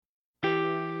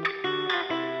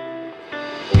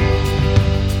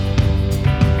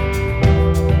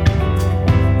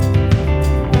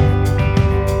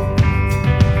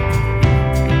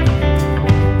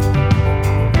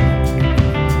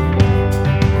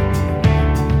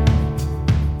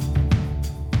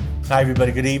Hi,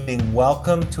 everybody. Good evening.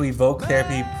 Welcome to Evoke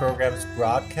Therapy Program's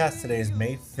broadcast. Today is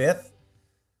May 5th,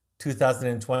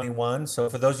 2021. So,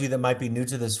 for those of you that might be new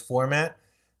to this format,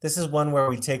 this is one where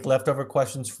we take leftover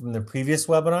questions from the previous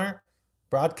webinar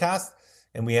broadcast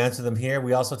and we answer them here.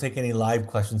 We also take any live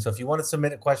questions. So, if you want to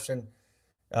submit a question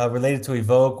related to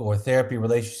Evoke or therapy,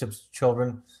 relationships with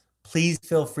children, please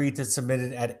feel free to submit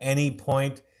it at any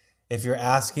point. If you're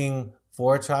asking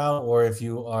for a child or if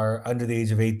you are under the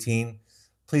age of 18,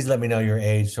 please let me know your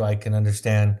age so I can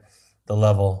understand the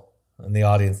level and the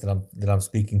audience that I'm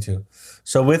speaking to.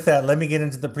 So with that, let me get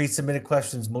into the pre-submitted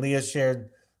questions. Malia shared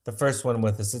the first one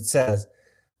with us. It says,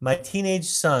 my teenage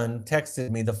son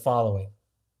texted me the following.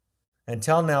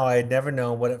 Until now, I had never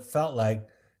known what it felt like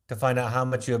to find out how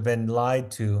much you have been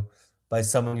lied to by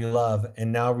someone you love,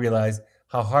 and now realize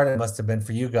how hard it must have been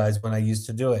for you guys when I used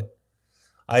to do it.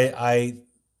 I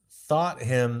thought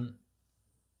him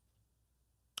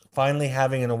finally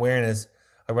having an awareness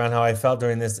around how I felt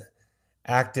during his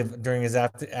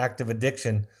active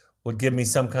addiction would give me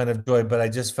some kind of joy, but I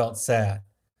just felt sad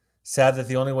that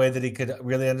the only way that he could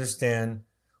really understand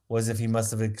was if he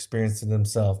must have experienced it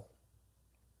himself.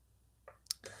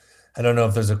 I don't know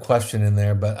if there's a question in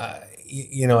there, but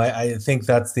I think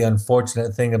that's the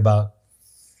unfortunate thing about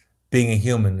being a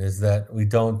human, is that we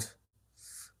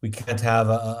can't have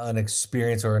an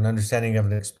experience or an understanding of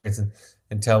an experience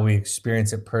until we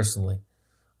experience it personally.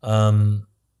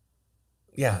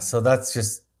 Yeah, so that's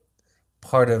just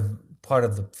part of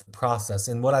the process.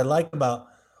 And what I like about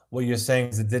what you're saying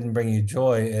is it didn't bring you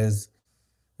joy is,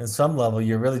 in some level,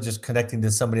 you're really just connecting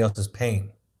to somebody else's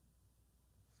pain.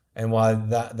 And while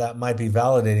that might be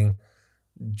validating,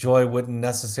 joy wouldn't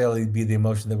necessarily be the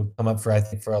emotion that would come up for, I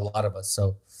think, for a lot of us.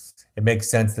 So it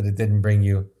makes sense that it didn't bring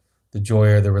you the joy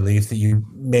or the relief that you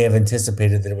may have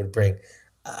anticipated that it would bring.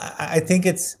 I think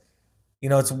it's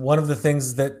one of the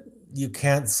things that you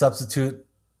can't substitute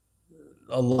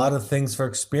a lot of things for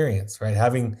experience, right?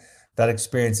 Having that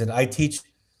experience. And I teach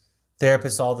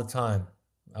therapists all the time.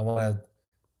 I want to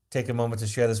take a moment to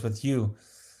share this with you.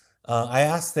 I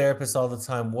ask therapists all the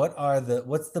time,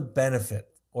 what's the benefit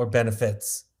or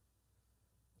benefits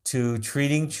to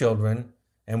treating children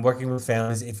and working with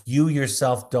families if you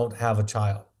yourself don't have a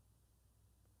child?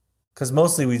 Because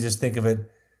mostly we just think of it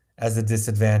as a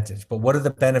disadvantage. But what are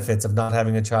the benefits of not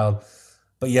having a child,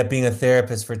 but yet being a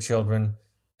therapist for children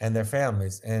and their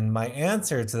families? And my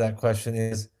answer to that question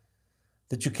is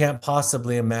that you can't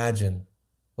possibly imagine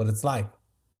what it's like.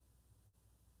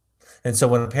 And so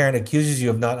when a parent accuses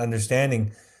you of not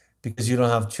understanding because you don't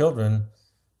have children,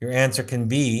 your answer can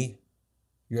be,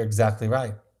 you're exactly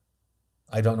right.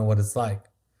 I don't know what it's like.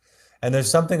 And there's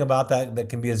something about that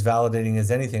can be as validating as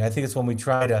anything. I think it's when we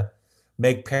try to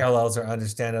make parallels or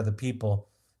understand other people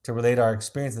to relate our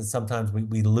experience that sometimes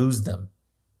we lose them,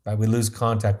 right? We lose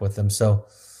contact with them. So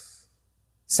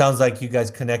sounds like you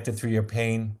guys connected through your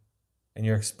pain and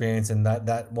your experience, and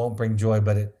that won't bring joy,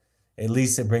 but at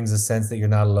least it brings a sense that you're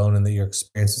not alone and that your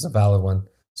experience is a valid one.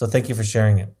 So thank you for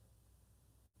sharing it.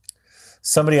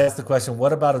 Somebody asked the question,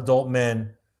 what about adult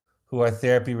men who are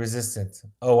therapy resistant?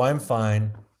 Oh, I'm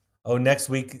fine. Oh, next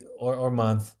week or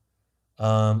month.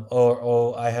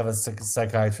 Or I have a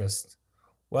psychiatrist.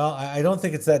 Well, I don't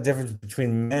think it's that difference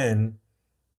between men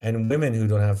and women who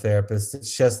don't have therapists.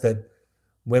 It's just that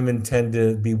women tend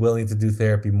to be willing to do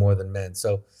therapy more than men.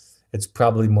 So it's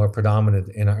probably more predominant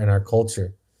in our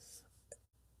culture.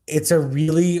 It's a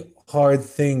really hard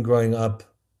thing growing up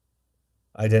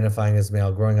identifying as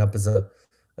male, growing up as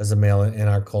a male in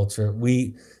our culture.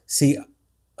 We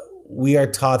are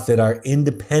taught that our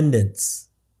independence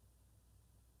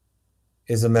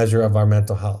is a measure of our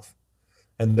mental health,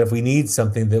 and that if we need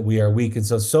something, that we are weak. And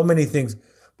so many things,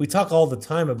 we talk all the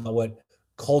time about what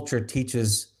culture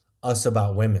teaches us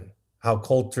about women, how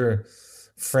culture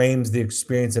frames the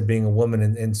experience of being a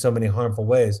woman in so many harmful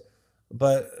ways.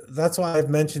 But that's why I've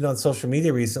mentioned on social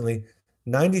media recently,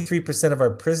 93% of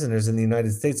our prisoners in the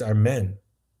United States are men.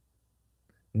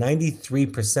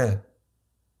 93%.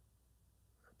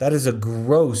 That is a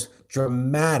gross,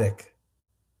 dramatic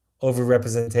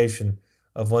overrepresentation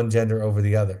of one gender over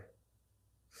the other.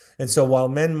 And so while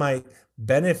men might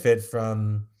benefit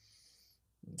from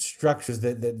structures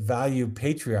that value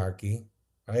patriarchy,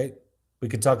 right? We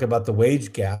could talk about the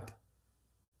wage gap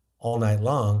all night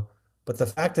long, but the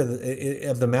fact of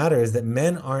the matter is that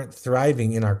men aren't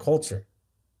thriving in our culture.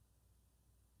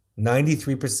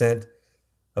 93%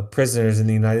 of prisoners in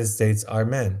the United States are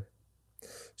men.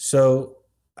 So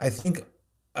I think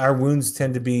our wounds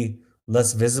tend to be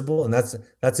less visible, and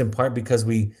that's in part because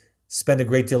we spend a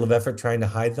great deal of effort trying to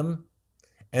hide them,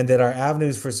 and that our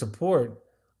avenues for support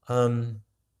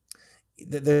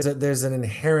there's an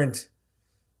inherent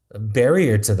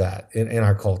barrier to that in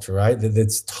our culture, right?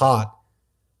 That's taught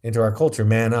into our culture,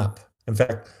 man up. In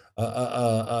fact,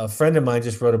 a friend of mine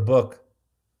just wrote a book.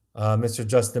 Mr.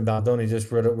 Justin Baldoni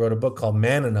just wrote a book called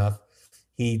Man Enough.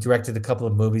 He directed a couple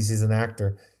of movies. He's an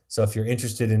actor. So if you're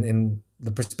interested in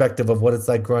the perspective of what it's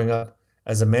like growing up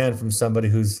as a man from somebody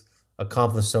who's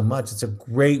accomplished so much, it's a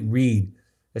great read,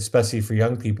 especially for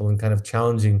young people, and kind of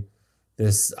challenging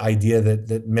this idea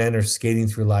that men are skating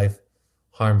through life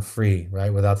harm-free,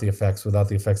 right? Without the effects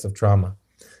of trauma.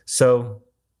 So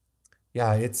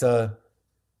yeah, it's a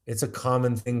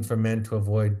common thing for men to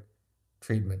avoid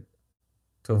treatment,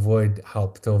 to avoid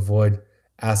help, to avoid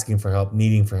asking for help,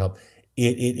 needing for help.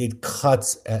 It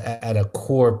cuts at a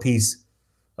core piece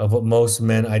of what most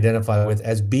men identify with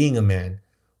as being a man,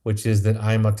 which is that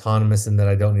I'm autonomous and that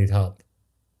I don't need help.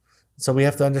 So we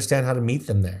have to understand how to meet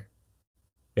them there.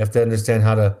 We have to understand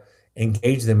how to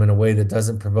engage them in a way that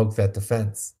doesn't provoke that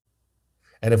defense.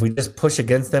 And if we just push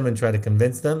against them and try to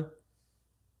convince them,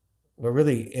 we're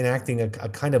really enacting a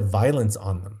kind of violence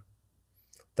on them.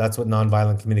 That's what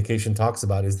nonviolent communication talks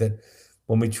about, is that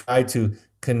when we try to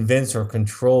convince or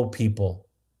control people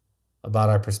about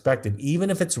our perspective, even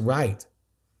if it's right,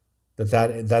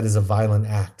 that is a violent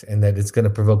act and that it's going to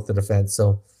provoke the defense.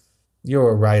 So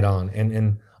you're right on.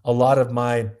 And a lot of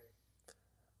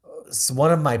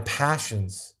one of my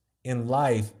passions in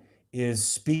life is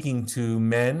speaking to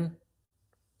men,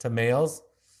 to males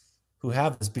who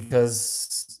have this,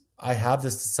 because I have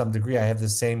this to some degree. I have the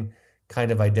same kind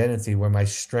of identity where my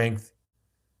strength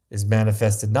is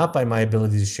manifested not by my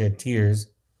ability to shed tears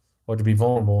or to be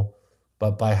vulnerable,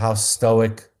 but by how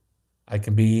stoic I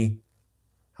can be,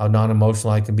 how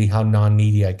non-emotional I can be, how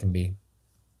non-needy I can be.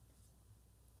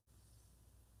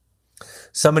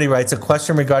 Somebody writes, a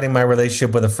question regarding my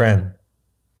relationship with a friend.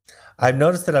 I've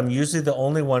noticed that I'm usually the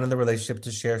only one in the relationship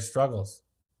to share struggles.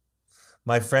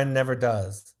 My friend never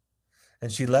does.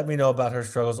 And she let me know about her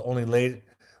struggles only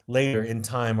later in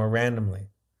time or randomly.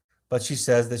 But she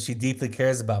says that she deeply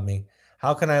cares about me.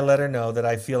 How can I let her know that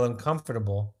I feel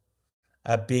uncomfortable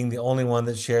at being the only one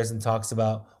that shares and talks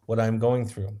about what I'm going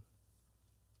through?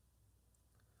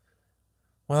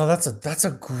 Well, that's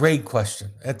a great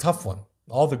question, a tough one.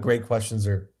 All the great questions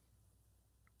are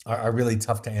really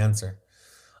tough to answer.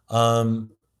 I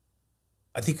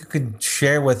think you could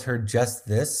share with her just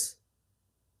this.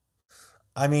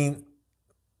 I mean,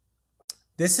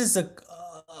 this is a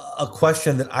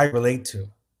question that I relate to.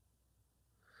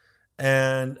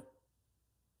 And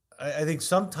I think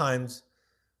sometimes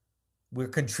we're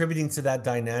contributing to that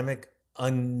dynamic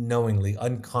unknowingly,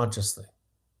 unconsciously,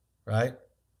 right?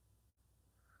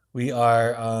 We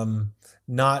are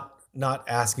not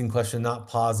asking questions, not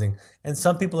pausing. And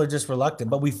some people are just reluctant,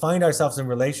 but we find ourselves in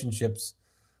relationships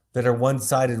that are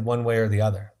one-sided one way or the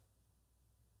other.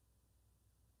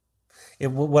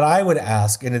 What I would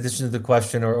ask, in addition to the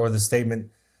question or the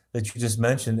statement that you just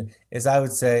mentioned, is I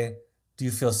would say, do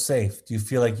you feel safe? Do you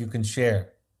feel like you can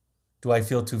share? Do I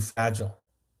feel too fragile?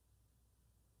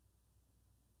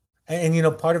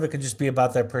 And part of it could just be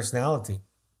about their personality.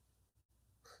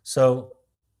 So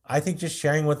I think just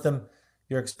sharing with them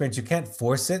your experience, you can't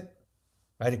force it,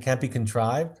 right? It can't be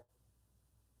contrived,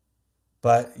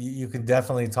 but you can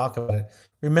definitely talk about it.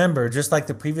 Remember, just like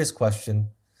the previous question,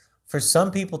 for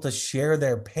some people to share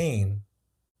their pain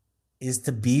is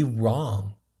to be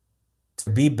wrong, to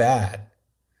be bad,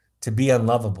 to be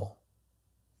unlovable.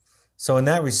 So in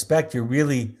that respect,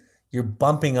 you're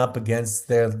bumping up against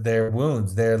their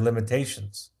wounds, their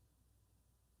limitations.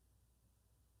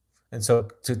 And so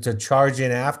to charge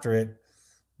in after it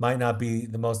might not be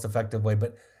the most effective way.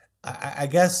 But I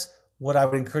guess what I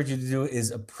would encourage you to do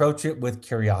is approach it with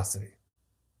curiosity,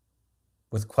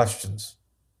 with questions,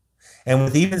 and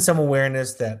with even some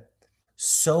awareness that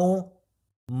so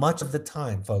much of the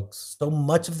time, folks, so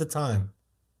much of the time,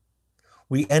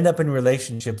 we end up in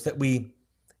relationships that we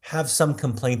have some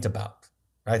complaint about,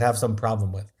 right? Have some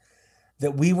problem with,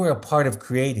 that we were a part of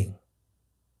creating.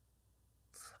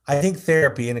 I think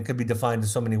therapy, and it could be defined in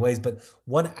so many ways, but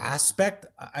one aspect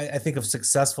I think of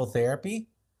successful therapy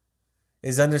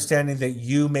is understanding that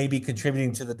you may be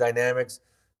contributing to the dynamics,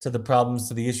 to the problems,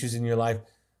 to the issues in your life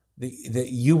that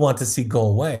you want to see go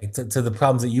away, to the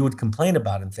problems that you would complain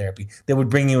about in therapy, that would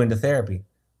bring you into therapy,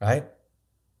 right?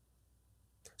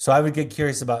 So I would get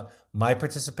curious about my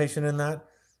participation in that.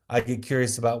 I'd get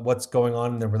curious about what's going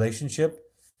on in the relationship.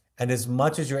 And as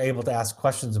much as you're able to ask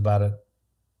questions about it,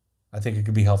 I think it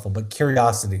could be helpful. But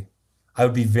curiosity, I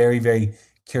would be very, very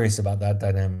curious about that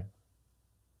dynamic.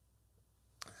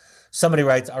 Somebody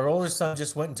writes, our older son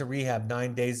just went into rehab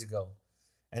 9 days ago,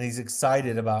 and he's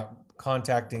excited about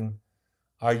contacting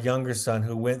our younger son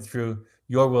who went through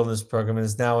your wilderness program and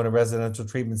is now in a residential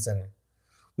treatment center.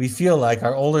 We feel like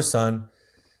our older son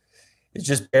is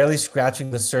just barely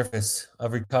scratching the surface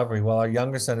of recovery, while our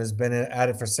younger son has been at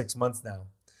it for 6 months now.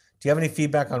 Do you have any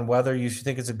feedback on whether you should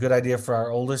think it's a good idea for our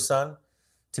older son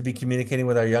to be communicating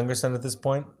with our younger son at this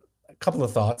point? A couple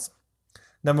of thoughts.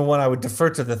 Number one, I would defer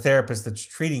to the therapist that's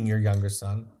treating your younger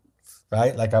son,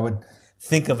 right? Like I would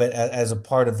think of it as a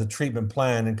part of the treatment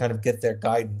plan and kind of get their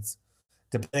guidance.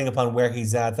 Depending upon where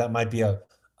he's at, that might be a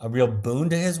real boon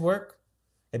to his work.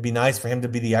 It'd be nice for him to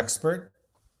be the expert.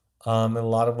 In a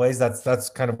lot of ways, that's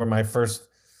kind of where my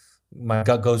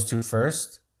gut goes to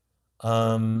first.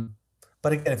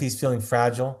 But again, if he's feeling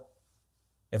fragile,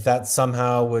 if that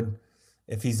somehow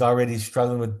if he's already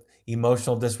struggling with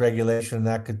emotional dysregulation, and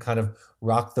that could kind of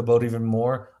rock the boat even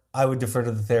more, I would defer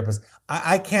to the therapist.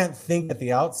 I can't think at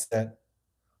the outset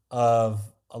of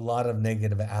a lot of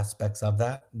negative aspects of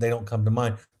that. They don't come to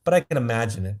mind, but I can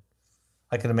imagine it.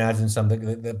 I can imagine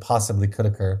something that possibly could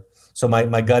occur. So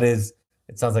my gut is,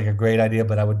 it sounds like a great idea,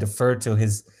 but I would defer to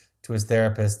his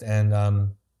therapist. And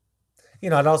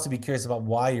I'd also be curious about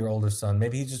why your older son.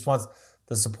 Maybe he just wants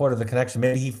the support of the connection.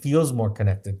 Maybe he feels more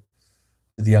connected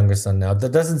to the younger son now.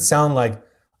 That doesn't sound like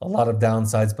a lot of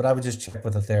downsides, but I would just check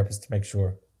with a therapist to make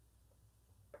sure.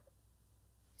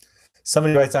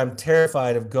 Somebody writes, I'm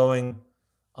terrified of going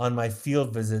on my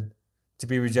field visit to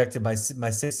be rejected by my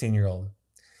 16-year-old.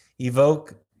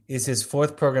 Evoke is his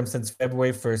 4th program since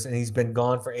February 1st, and he's been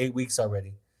gone for 8 weeks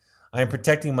already. I am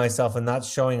protecting myself and not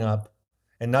showing up,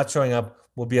 and not showing up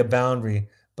will be a boundary,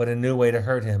 but a new way to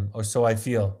hurt him, or so I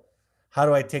feel. How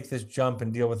do I take this jump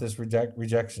and deal with this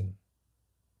rejection?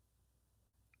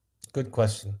 Good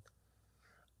question.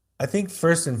 I think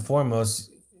first and foremost,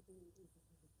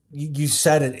 you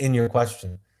said it in your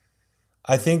question.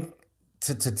 I think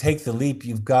to take the leap,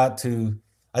 you've got to,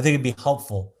 I think it'd be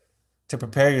helpful to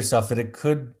prepare yourself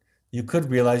that you could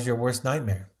realize your worst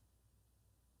nightmare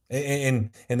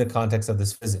in the context of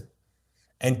this visit.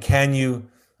 And can you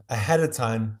ahead of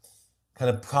time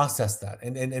kind of process that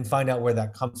and find out where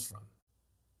that comes from,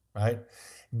 right?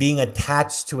 Being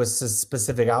attached to a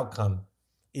specific outcome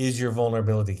is your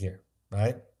vulnerability here,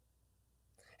 right?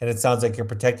 And it sounds like you're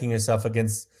protecting yourself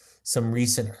against some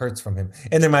recent hurts from him.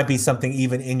 And there might be something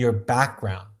even in your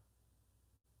background.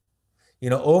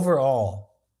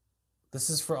 Overall, this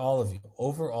is for all of you.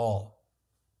 Overall,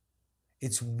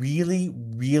 it's really,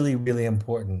 really, really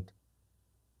important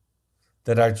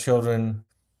that our children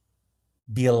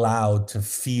be allowed to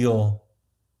feel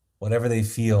whatever they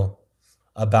feel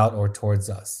about or towards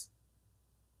us.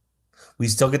 We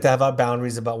still get to have our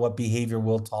boundaries about what behavior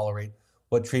we'll tolerate,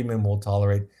 what treatment we'll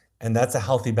tolerate, and that's a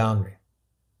healthy boundary.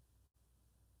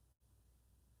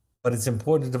 But it's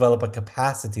important to develop a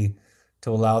capacity to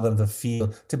allow them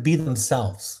to be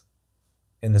themselves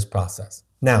in this process.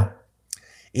 Now,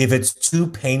 if it's too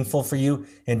painful for you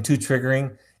and too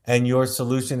triggering, and your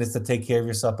solution is to take care of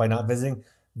yourself by not visiting,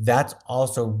 that's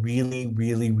also really,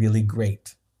 really, really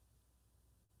great.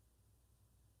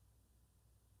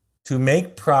 To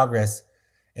make progress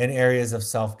in areas of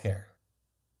self-care,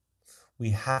 we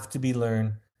have to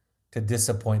learn to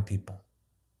disappoint people.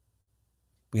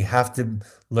 We have to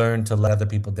learn to let other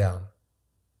people down.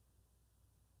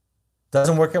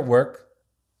 Doesn't work at work.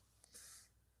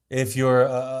 If you're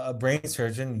a brain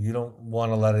surgeon, you don't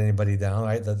want to let anybody down,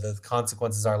 right? The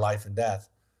consequences are life and death.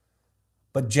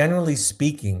 But generally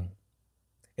speaking,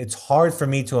 it's hard for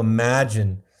me to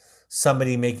imagine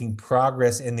somebody making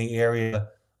progress in the area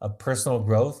of personal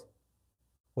growth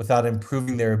without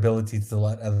improving their ability to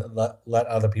let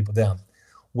other people down.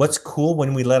 What's cool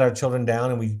when we let our children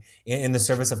down and we, in the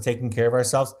service of taking care of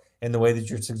ourselves in the way that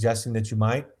you're suggesting that you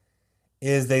might,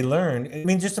 is they learn. I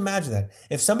mean, just imagine that.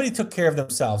 If somebody took care of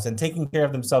themselves and taking care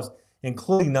of themselves,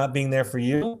 including not being there for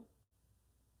you,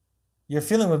 your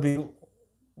feeling would be,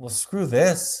 well, screw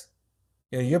this.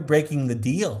 You're breaking the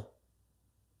deal.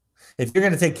 If you're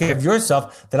going to take care of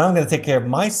yourself, then I'm going to take care of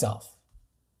myself.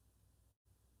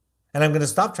 And I'm going to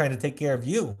stop trying to take care of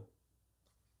you.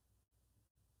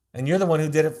 And you're the one who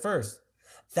did it first.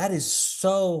 That is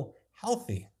so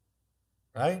healthy,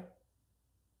 right?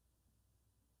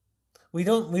 We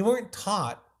weren't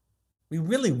taught, we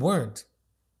really weren't.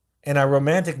 And our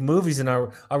romantic movies and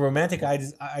our romantic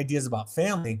ideas about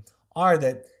family are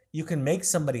that you can make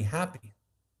somebody happy.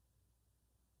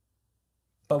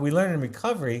 But we learn in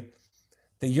recovery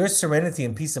that your serenity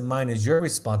and peace of mind is your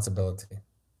responsibility.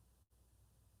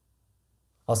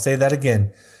 I'll say that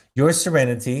again. Your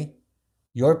serenity,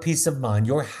 your peace of mind,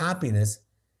 your happiness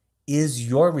is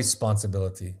your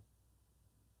responsibility.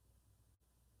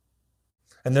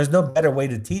 And there's no better way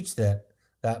to teach that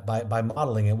that by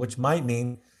modeling it, which might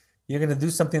mean you're going to do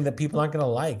something that people aren't going to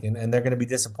like and they're going to be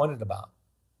disappointed about.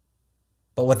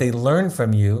 But what they learn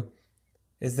from you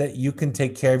is that you can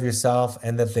take care of yourself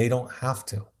and that they don't have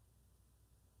to.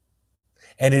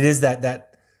 And it is that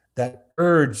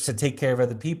urge to take care of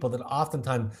other people that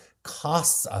oftentimes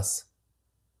costs us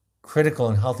critical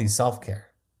and healthy self-care.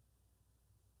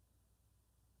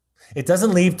 It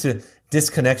doesn't lead to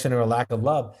disconnection or a lack of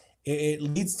love. It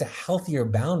leads to healthier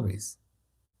boundaries.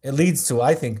 It leads to,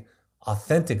 I think,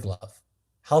 authentic love,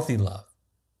 healthy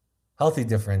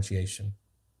differentiation.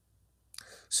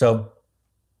 So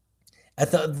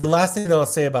the last thing that I'll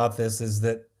say about this is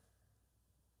that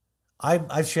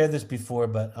I've shared this before,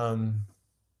 but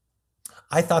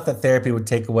I thought that therapy would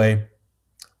take away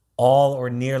all or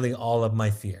nearly all of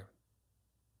my fear.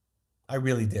 I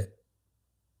really did.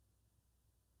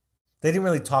 They didn't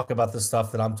really talk about the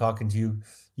stuff that I'm talking to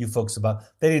you folks about.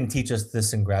 They didn't teach us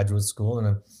this in graduate school,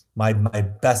 and my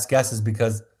best guess is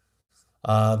because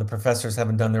the professors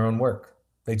haven't done their own work.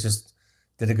 They just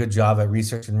did a good job at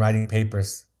research and writing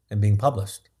papers and being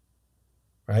published,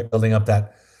 right? Building up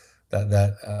that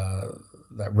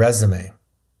resume.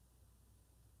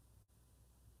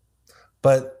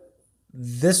 But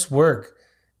this work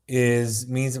means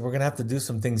that we're going to have to do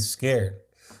some things scared.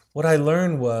 What I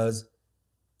learned was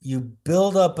you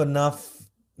build up enough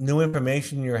new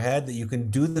information in your head that you can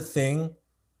do the thing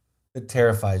that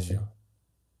terrifies you.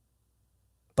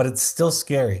 But it's still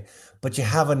scary. But you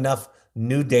have enough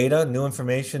new data, new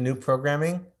information, new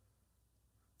programming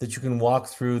that you can walk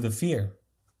through the fear.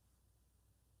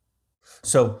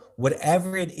 So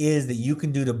whatever it is that you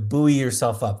can do to buoy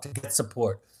yourself up, to get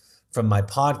support from my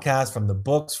podcast, from the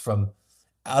books, from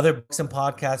other books and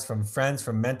podcasts, from friends,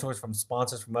 from mentors, from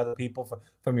sponsors, from other people,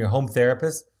 from your home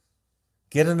therapist,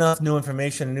 get enough new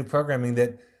information and new programming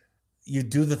that you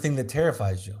do the thing that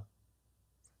terrifies you.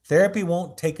 Therapy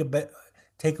won't take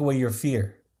away your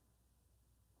fear.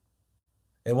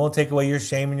 It won't take away your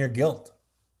shame and your guilt.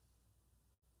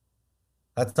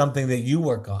 That's something that you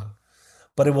work on.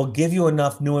 But it will give you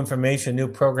enough new information, new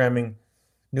programming,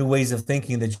 new ways of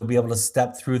thinking that you'll be able to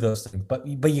step through those things. But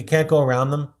you can't go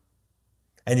around them,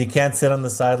 and you can't sit on the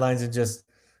sidelines and just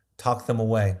talk them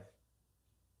away.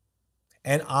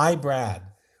 And I, Brad,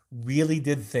 really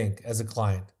did think as a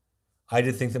client, I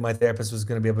did think that my therapist was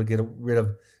going to be able to get rid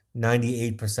of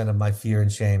 98% of my fear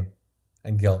and shame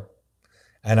and guilt.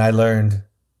 And I learned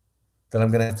that I'm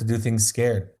going to have to do things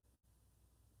scared.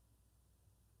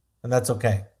 And that's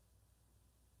okay.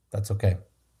 That's okay.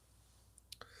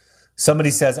 Somebody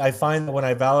says, I find that when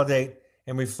I validate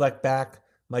and reflect back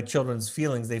my children's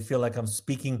feelings, they feel like I'm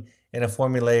speaking in a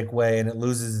formulaic way and it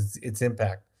loses its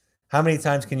impact. How many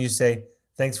times can you say,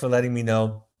 thanks for letting me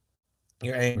know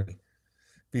you're angry,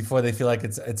 before they feel like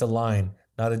it's a line,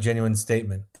 not a genuine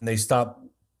statement? And they stop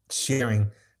sharing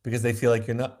because they feel like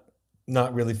you're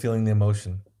not really feeling the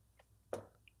emotion.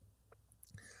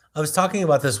 I was talking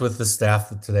about this with the staff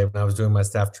today when I was doing my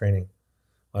staff training,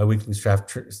 my weekly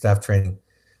staff training.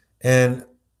 And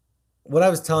what I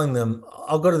was telling them,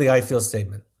 I'll go to the I feel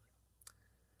statement.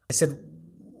 I said,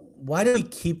 why do we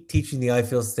keep teaching the I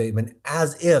feel statement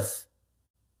as if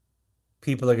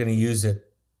people are going to use it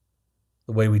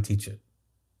the way we teach it?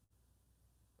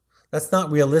 That's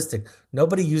not realistic.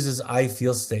 Nobody uses I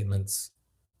feel statements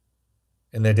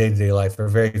in their day-to-day life, or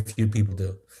very few people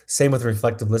do. Same with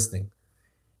reflective listening.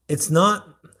 It's not,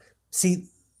 see,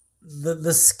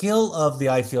 the skill of the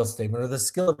I feel statement, or the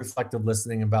skill of reflective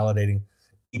listening and validating,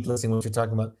 deep listening, what you're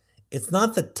talking about, it's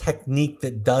not the technique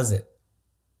that does it.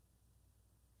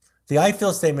 The I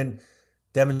feel statement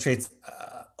demonstrates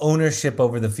ownership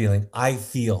over the feeling. I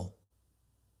feel.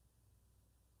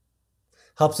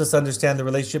 Helps us understand the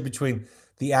relationship between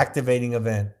the activating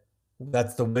event,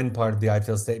 that's the when part of the I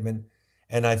feel statement,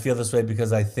 and I feel this way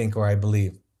because I think or I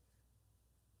believe.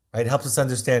 Right? It helps us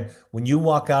understand when you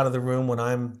walk out of the room, when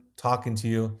I'm talking to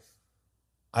you,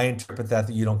 I interpret that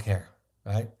you don't care.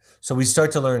 Right? So we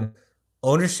start to learn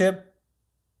ownership,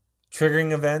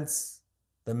 triggering events,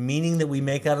 the meaning that we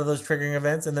make out of those triggering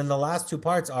events, and then the last two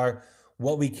parts are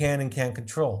what we can and can't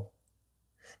control.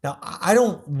 Now, I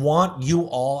don't want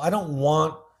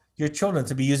your children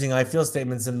to be using I feel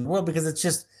statements in the world, because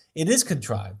it is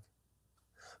contrived.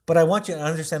 But I want you to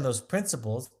understand those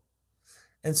principles.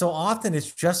 And so often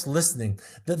it's just listening.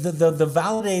 The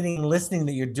validating listening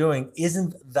that you're doing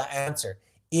isn't the answer.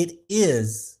 It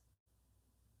is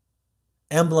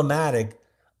emblematic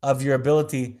of your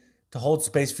ability to hold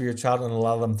space for your child and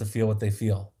allow them to feel what they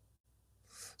feel.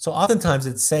 So oftentimes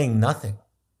it's saying nothing.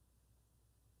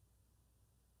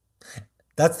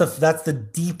 That's the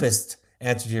deepest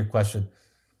answer to your question.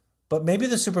 But maybe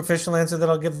the superficial answer that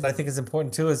I'll give that I think is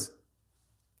important too is,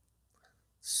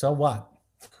 so what?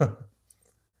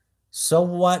 So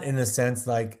what, in a sense,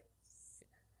 like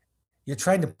you're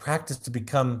trying to practice to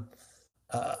become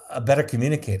a better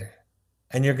communicator,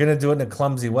 and you're going to do it in a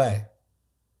clumsy way.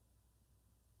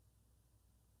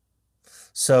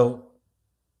 So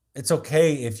it's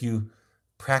okay if you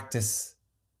practice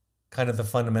kind of the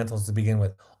fundamentals to begin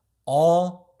with.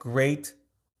 All great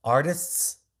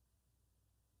artists,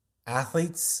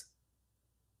 athletes,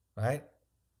 right?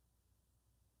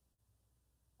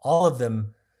 All of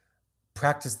them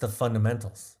practice the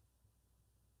fundamentals.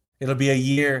 It'll be a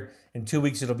year, in 2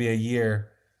 weeks, it'll be a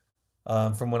year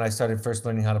from when I started first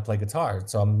learning how to play guitar.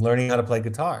 So I'm learning how to play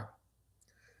guitar.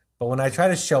 But when I try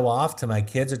to show off to my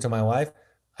kids or to my wife,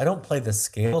 I don't play the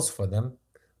scales for them,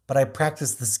 but I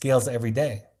practice the scales every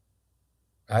day,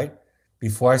 right?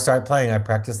 Before I start playing, I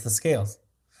practice the scales.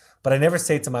 But I never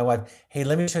say to my wife, hey,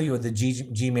 let me show you the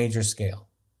G major scale,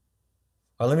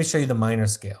 or let me show you the minor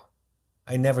scale.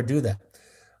 I never do that.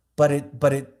 But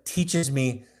it teaches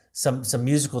me some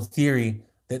musical theory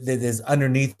that is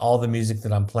underneath all the music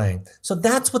that I'm playing. So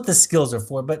that's what the skills are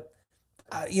for. But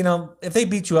if they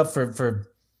beat you up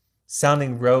for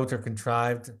sounding rote or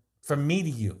contrived, from me to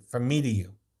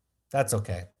you, that's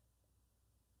okay.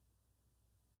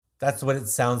 That's what it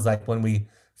sounds like when we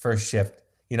first shift.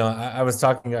 I was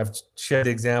talking. I've shared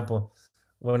the example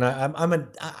when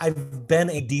I've been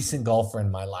a decent golfer in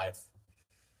my life.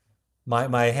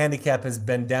 My handicap has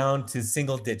been down to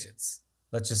single digits.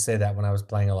 Let's just say that when I was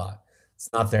playing a lot.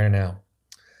 It's not there now.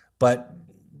 But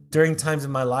during times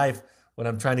in my life when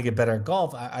I'm trying to get better at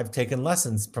golf, I've taken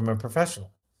lessons from a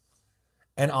professional.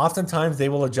 And oftentimes they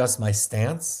will adjust my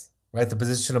stance, right? The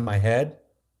position of my head,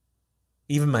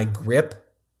 even my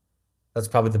grip. That's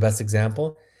probably the best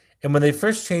example. And when they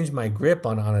first changed my grip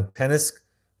on a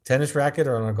tennis racket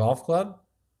or on a golf club,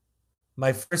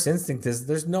 my first instinct is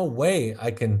there's no way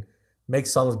I can make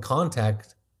solid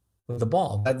contact with the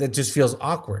ball. That just feels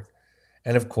awkward.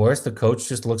 And of course, the coach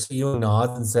just looks at you and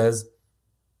nods and says,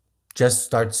 just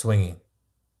start swinging.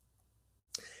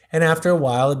 And after a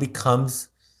while,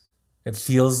 it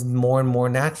feels more and more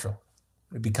natural.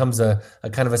 It becomes a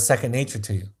kind of a second nature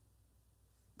to you.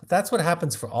 But that's what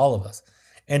happens for all of us.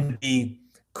 And to be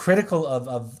critical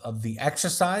of the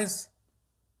exercise,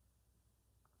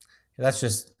 that's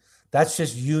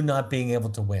just you not being able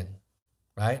to win,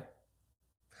 right?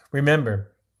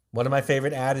 Remember, one of my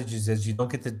favorite adages is you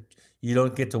don't get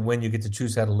to win, you get to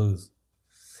choose how to lose.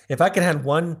 If I could have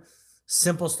one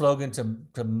simple slogan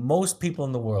to most people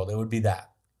in the world, it would be that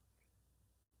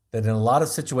in a lot of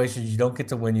situations, you don't get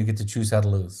to win, you get to choose how to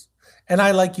lose. And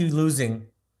I like you losing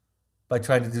by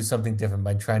trying to do something different,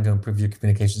 by trying to improve your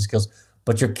communication skills.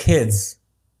 But your kids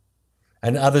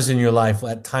and others in your life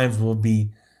at times will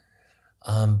be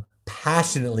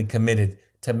passionately committed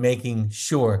to making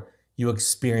sure you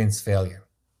experience failure.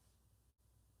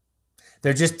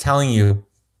 They're just telling you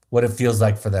what it feels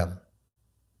like for them.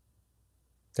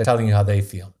 They're telling you how they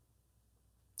feel.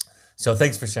 So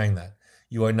thanks for sharing that.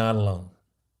 You are not alone.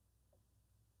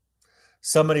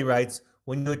 Somebody writes,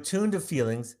 when you attune to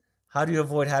feelings, how do you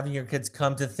avoid having your kids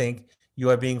come to think you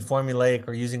are being formulaic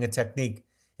or using a technique?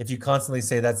 If you constantly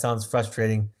say that sounds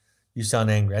frustrating, you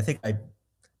sound angry. I think I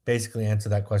basically answered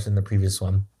that question in the previous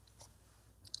one.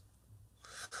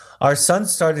 Our son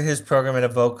started his program at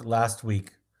Evoke last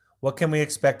week. What can we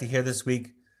expect to hear this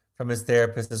week from his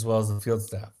therapist as well as the field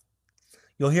staff?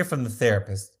 You'll hear from the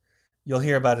therapist. You'll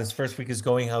hear about his first week is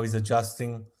going, how he's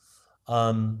adjusting.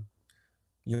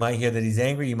 You might hear that he's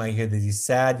angry. You might hear that he's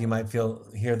sad. You might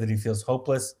hear that he feels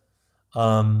hopeless.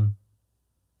 But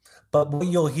what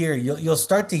you'll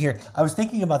start to hear. I was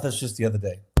thinking about this just the other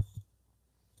day.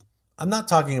 I'm not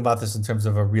talking about this in terms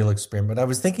of a real experiment. I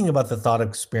was thinking about the thought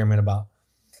experiment about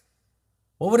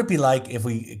what would it be like if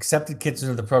we accepted kids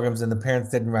into the programs and the parents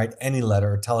didn't write any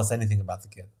letter or tell us anything about the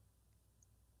kid,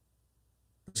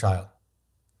 the child.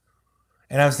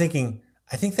 And I was thinking,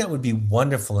 I think that would be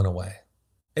wonderful in a way.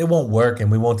 It won't work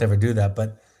and we won't ever do that.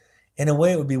 But in a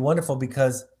way, it would be wonderful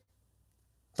because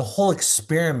the whole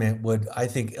experiment would, I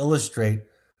think, illustrate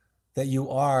that you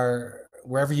are,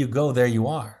 wherever you go, there you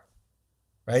are,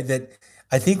 right? That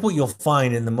I think what you'll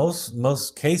find in the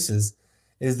most cases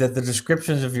is that the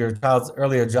descriptions of your child's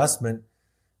early adjustment,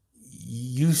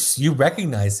 you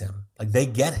recognize him, like they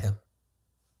get him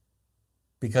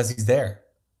because he's there,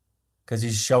 because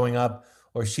he's showing up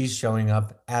or she's showing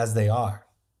up as they are.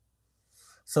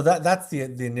 So that's the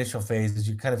initial phase, is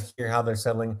you kind of hear how they're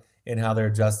settling and how they're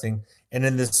adjusting. And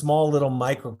in this small little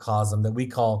microcosm that we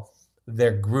call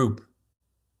their group,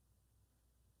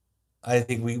 I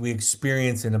think we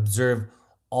experience and observe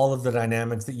all of the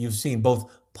dynamics that you've seen,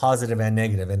 both positive and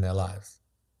negative, in their lives.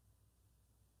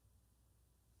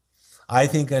 I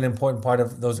think an important part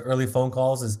of those early phone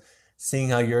calls is seeing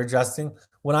how you're adjusting.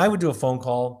 When I would do a phone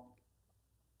call,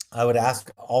 I would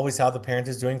ask always how the parent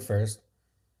is doing first.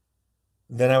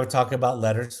 Then I would talk about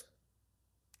letters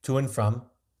to and from,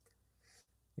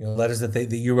 letters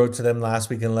that you wrote to them last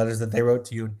week and letters that they wrote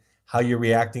to you, and how you're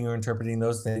reacting or interpreting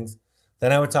those things.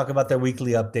 Then I would talk about their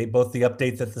weekly update, both the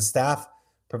update that the staff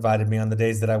provided me on the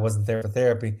days that I wasn't there for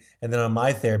therapy, and then on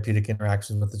my therapeutic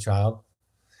interactions with the child.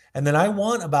 And then I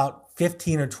want about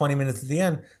 15 or 20 minutes at the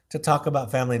end to talk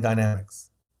about family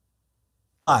dynamics.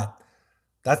 But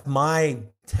that's my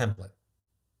template.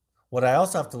 What I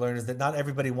also have to learn is that not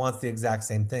everybody wants the exact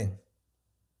same thing.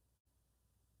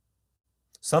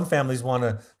 Some families want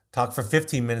to talk for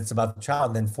 15 minutes about the child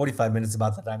and then 45 minutes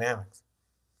about the dynamics.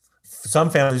 Some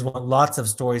families want lots of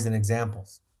stories and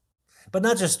examples, but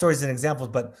not just stories and examples,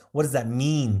 but what does that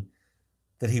mean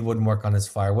that he wouldn't work on his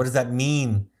fire? What does that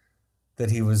mean that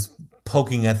he was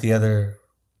poking at the other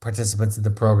participants in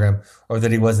the program, or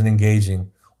that he wasn't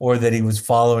engaging, or that he was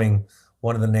following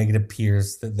one of the negative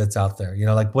peers that's out there?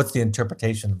 Like, what's the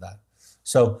interpretation of that?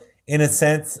 So in a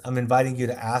sense, I'm inviting you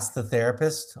to ask the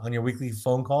therapist on your weekly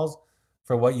phone calls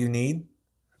for what you need.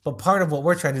 But part of what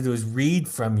we're trying to do is read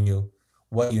from you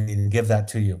what you need and give that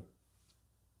to you.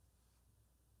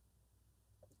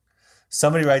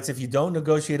 Somebody writes, if you don't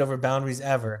negotiate over boundaries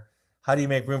ever, how do you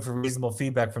make room for reasonable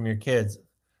feedback from your kids?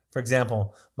 For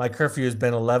example, my curfew has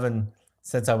been 11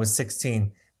 since I was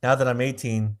 16. Now that I'm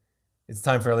 18, it's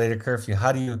time for a later curfew.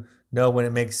 How do you know when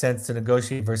it makes sense to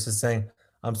negotiate versus saying,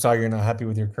 I'm sorry, you're not happy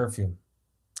with your curfew?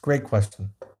 Great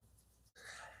question.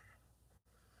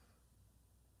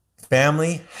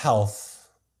 Family health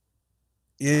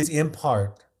is in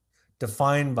part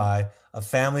defined by a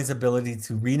family's ability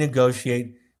to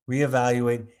renegotiate,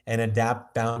 reevaluate, and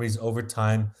adapt boundaries over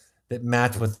time that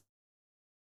match with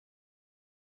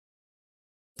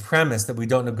the premise that we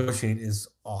don't negotiate is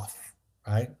off,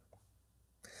 right?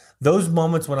 Those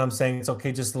moments when I'm saying it's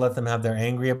okay just to let them have their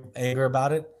anger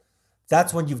about it,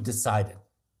 that's when you've decided.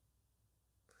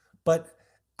 But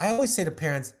I always say to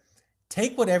parents,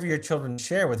 take whatever your children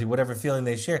share with you, whatever feeling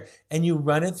they share, and you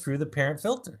run it through the parent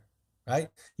filter, right?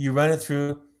 You run it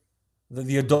through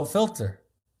the adult filter.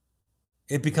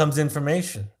 It becomes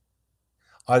information.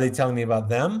 Are they telling me about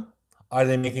them? Are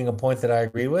they making a point that I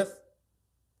agree with?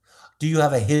 Do you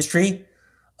have a history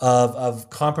of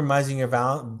compromising your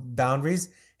boundaries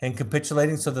and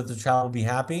capitulating so that the child will be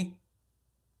happy?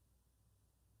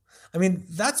 I mean,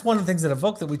 that's one of the things at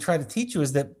Evoke that we try to teach you,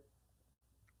 is that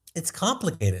it's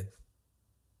complicated.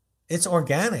 It's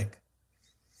organic.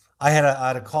 I had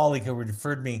a colleague who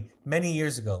referred me many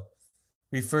years ago,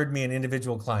 referred me an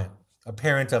individual client, a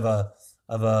parent of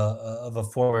a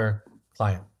former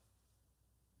client.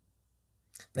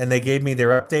 And they gave me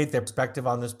their update, their perspective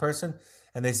on this person.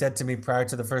 And they said to me prior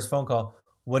to the first phone call,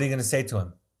 what are you going to say to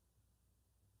him?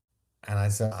 And I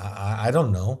said, I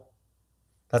don't know.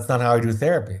 That's not how I do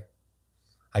therapy.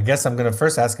 I guess I'm going to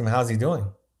first ask him, how's he doing?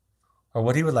 Or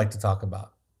what he would like to talk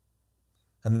about.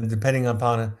 And depending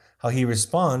upon how he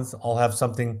responds, I'll have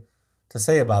something to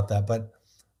say about that. But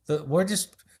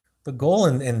the goal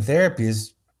in therapy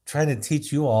is trying to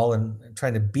teach you all and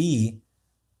trying to be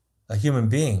a human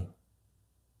being.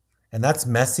 And that's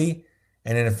messy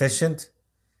and inefficient,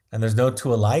 and there's no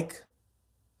two alike.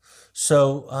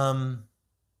 So,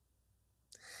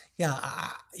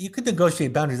 you could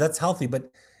negotiate boundaries. That's healthy,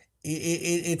 but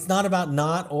it's not about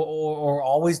not or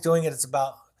always doing it. It's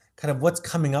about kind of what's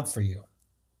coming up for you.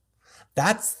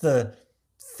 That's the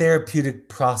therapeutic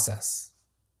process.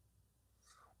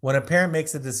 When a parent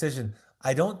makes a decision,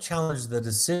 I don't challenge the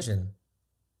decision,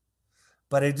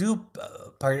 but I do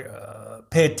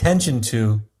pay attention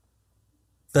to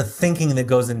the thinking that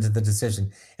goes into the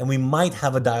decision. And we might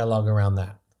have a dialogue around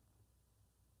that.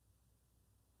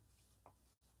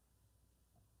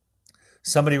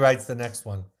 Somebody writes the next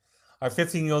one. Our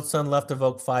 15-year-old son left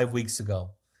Evoke 5 weeks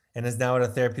ago and is now at a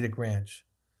therapeutic ranch.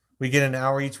 We get an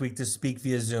hour each week to speak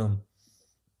via Zoom.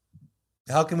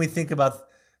 How can we think about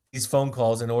these phone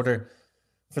calls in order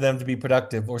for them to be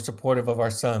productive or supportive of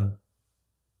our son?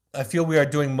 I feel we are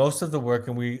doing most of the work,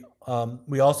 and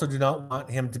we also do not want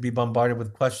him to be bombarded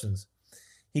with questions.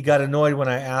 He got annoyed when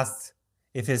I asked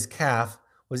if his calf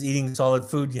was eating solid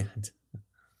food yet.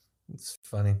 It's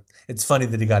funny. It's funny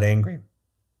that he got angry.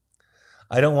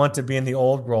 I don't want to be in the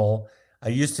old role I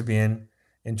used to be in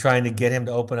trying to get him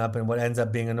to open up and what ends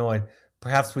up being annoyed.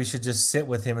 Perhaps we should just sit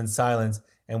with him in silence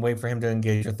and wait for him to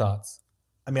engage your thoughts.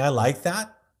 I mean, I like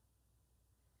that.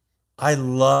 I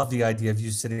love the idea of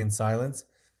you sitting in silence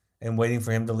and waiting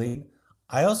for him to lead.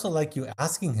 I also like you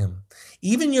asking him.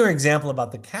 Even your example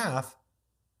about the calf,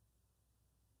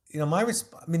 my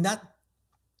response,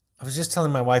 I was just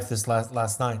telling my wife this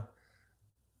last night.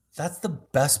 That's the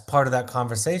best part of that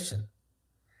conversation.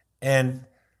 And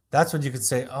that's when you could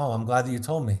say, "Oh, I'm glad that you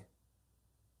told me."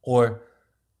 Or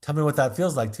tell me what that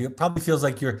feels like to you. It probably feels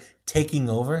like you're taking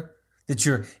over, that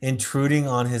you're intruding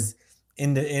on his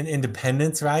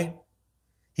independence, right?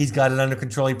 He's got it under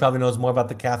control. He probably knows more about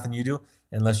the calf than you do,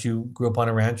 unless you grew up on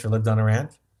a ranch or lived on a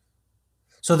ranch.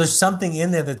 So there's something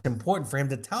in there that's important for him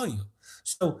to tell you.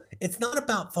 So it's not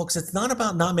about, folks, it's not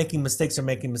about not making mistakes or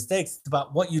making mistakes. It's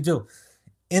about what you do.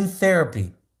 In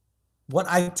therapy, what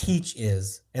I teach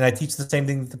is, and I teach the same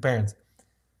thing to parents,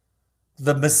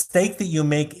 the mistake that you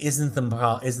make isn't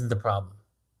the problem.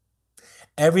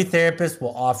 Every therapist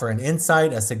will offer an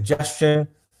insight, a suggestion,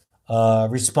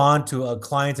 respond to a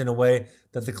client in a way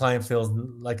that the client feels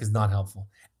like is not helpful.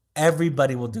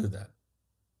 Everybody will do that.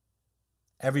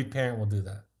 Every parent will do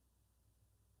that.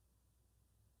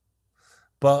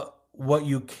 But what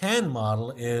you can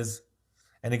model is,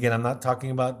 and again, I'm not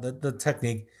talking about the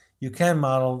technique, you can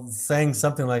model saying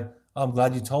something like, "Oh, I'm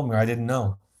glad you told me, or I didn't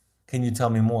know. Can you tell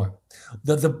me more?"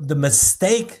 The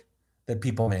mistake that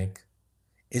people make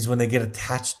is when they get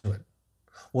attached to it.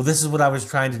 "Well, this is what I was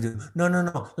trying to do." No, no,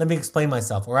 no. Let me explain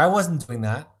myself. Or I wasn't doing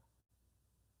that.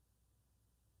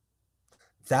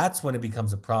 That's when it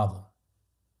becomes a problem.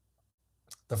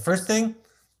 The first thing,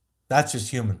 that's just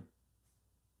human.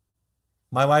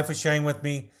 My wife was sharing with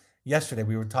me yesterday.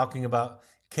 We were talking about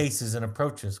cases and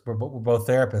approaches. We're both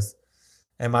therapists.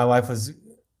 And my wife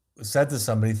said to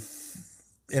somebody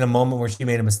in a moment where she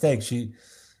made a mistake, she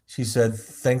said,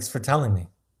 "Thanks for telling me.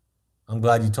 I'm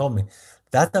glad you told me."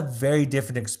 That's a very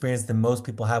different experience than most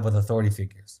people have with authority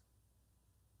figures.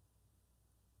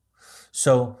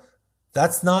 So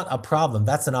that's not a problem.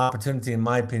 That's an opportunity, in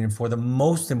my opinion, for the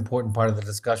most important part of the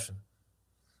discussion,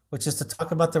 which is to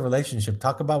talk about the relationship,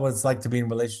 talk about what it's like to be in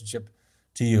relationship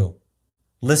to you.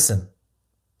 Listen,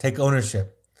 take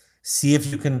ownership, see if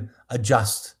you can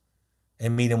adjust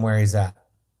and meet him where he's at.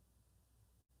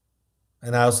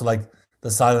 And I also like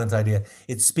the silent idea.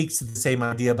 It speaks to the same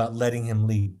idea about letting him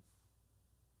lead.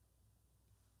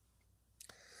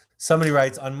 Somebody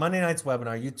writes, on Monday night's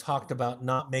webinar, you talked about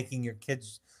not making your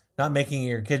kids'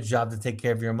 job to take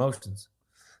care of your emotions.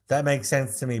 That makes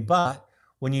sense to me, but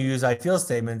when you use "I feel"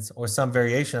 statements or some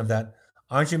variation of that,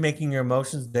 aren't you making your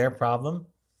emotions their problem?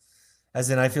 As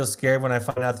in, "I feel scared when I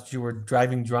find out that you were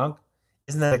driving drunk."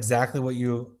 Isn't that exactly what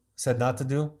you said not to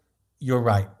do? You're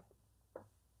right.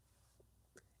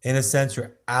 In a sense,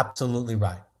 you're absolutely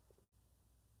right.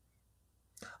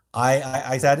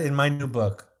 I said in my new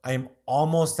book, I am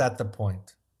almost at the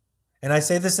point, and I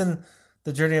say this in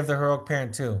The Journey of the Heroic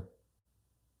Parent too.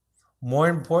 More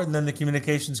important than the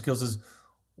communication skills is,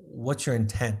 what's your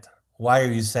intent? Why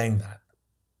are you saying that?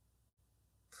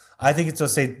 I think it's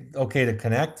okay to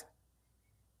connect,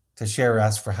 to share or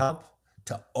ask for help,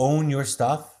 to own your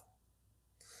stuff.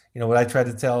 What I try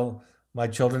to tell my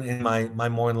children in my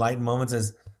more enlightened moments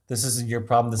is, this isn't your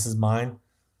problem, this is mine.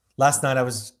 Last night I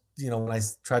was, when I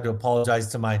tried to apologize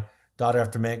to my daughter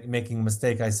after making a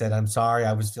mistake, I said, "I'm sorry,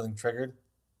 I was feeling triggered."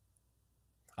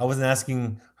 I wasn't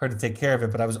asking her to take care of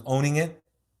it, but I was owning it.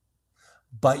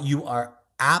 But you are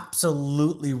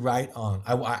absolutely right on.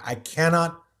 I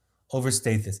cannot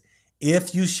overstate this.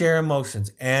 If you share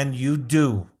emotions, and you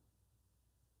do,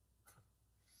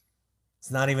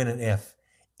 it's not even an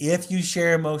if you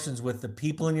share emotions with the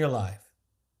people in your life,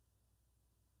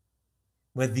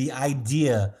 with the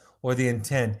idea or the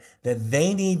intent that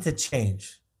they need to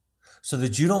change so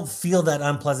that you don't feel that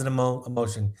unpleasant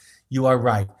emotion, you are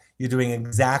right. You're doing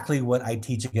exactly what I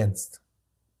teach against.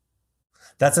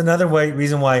 That's another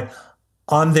reason why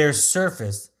on their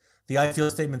surface, the "I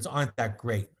feel" statements aren't that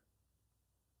great,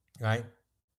 right?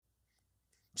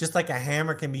 Just like a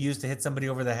hammer can be used to hit somebody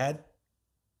over the head,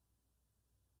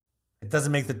 it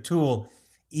doesn't make the tool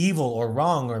evil or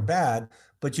wrong or bad,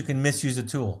 but you can misuse a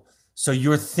tool. So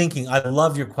you're thinking, I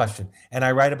love your question. And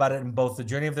I write about it in both The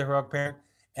Journey of the Heroic Parent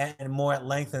and more at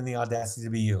length in The Audacity to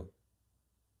Be You.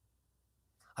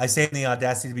 I say in The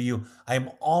Audacity to Be You, I am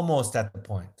almost at the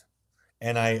point,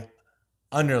 and I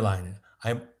underline it.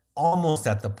 I'm almost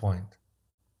at the point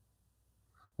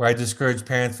where I discourage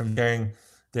parents from sharing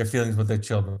their feelings with their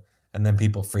children. And then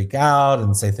people freak out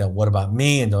and say, "What about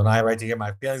me? And don't I right to get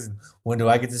my feelings? And when do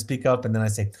I get to speak up?" And then I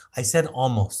say, I said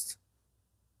almost.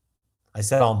 I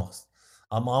said almost.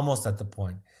 I'm almost at the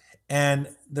point.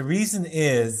 And the reason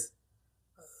is,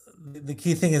 the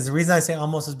key thing is, the reason I say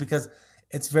almost is because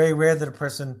it's very rare that a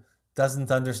person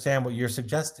doesn't understand what you're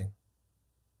suggesting.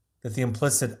 that the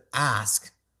implicit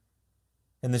ask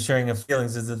in the sharing of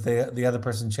feelings is that the other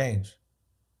person change.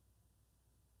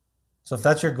 So if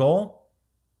that's your goal,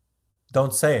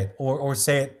 don't say it, or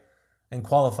say it and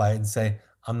qualify it and say,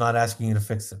 I'm not asking you to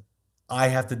fix it. I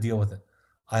have to deal with it.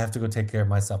 I have to go take care of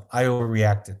myself. I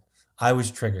overreacted. I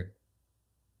was triggered.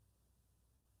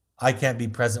 I can't be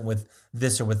present with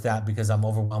this or with that because I'm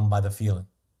overwhelmed by the feeling.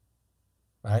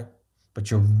 Right?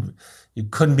 But you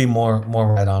couldn't be more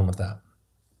right on with that.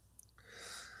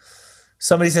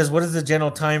 Somebody says, what is the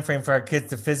general time frame for our kids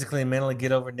to physically and mentally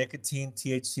get over nicotine,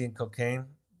 THC, and cocaine?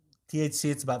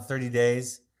 THC, it's about 30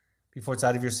 days before it's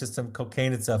out of your system.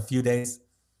 Cocaine, it's a few days,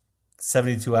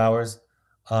 72 hours.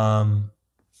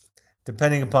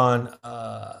 Depending upon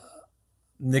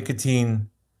nicotine,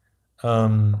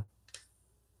 a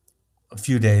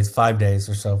few days, 5 days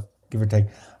or so, give or take.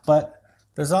 But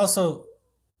there's also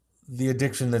the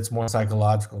addiction that's more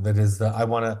psychological. That is the I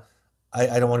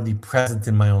don't want to be present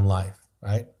in my own life,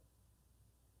 right?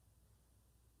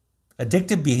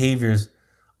 Addictive behaviors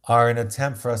are an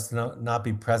attempt for us to not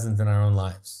be present in our own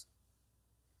lives.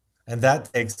 And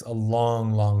that takes a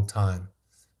long, long time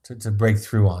to break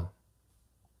through on.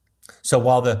 So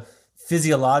while the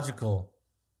physiological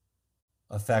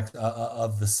effect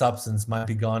of the substance might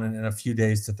be gone in a few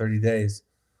days to 30 days,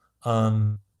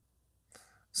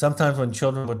 sometimes when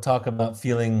children would talk about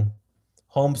feeling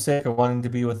homesick or wanting to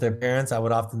be with their parents, I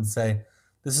would often say,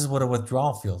 this is what a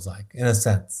withdrawal feels like, in a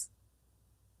sense.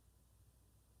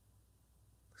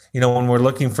 When we're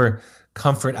looking for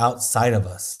comfort outside of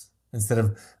us instead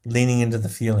of leaning into the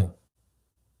feeling.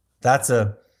 That's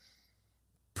a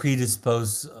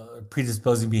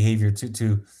predisposing behavior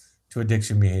to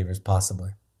addiction behaviors,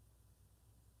 possibly.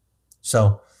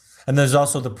 So, and there's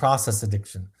also the process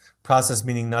addiction. Process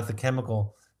meaning not the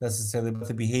chemical necessarily, but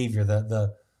the behavior.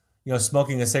 The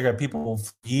smoking a cigarette, people will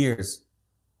for years,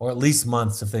 or at least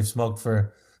months, if they've smoked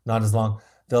for not as long,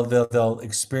 they'll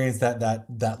experience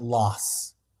that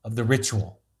loss of the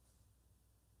ritual.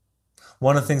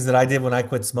 One of the things that I did when I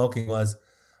quit smoking was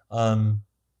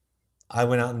I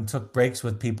went out and took breaks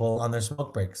with people on their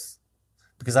smoke breaks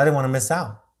because I didn't want to miss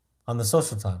out on the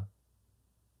social time.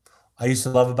 I used to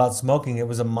love about smoking, it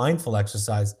was a mindful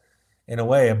exercise in a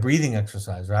way, a breathing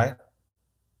exercise, right?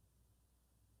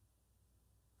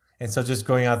 And so just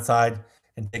going outside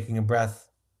and taking a breath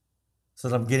so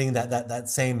that I'm getting that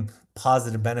same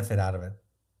positive benefit out of it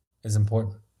is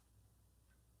important.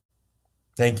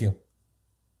 Thank you.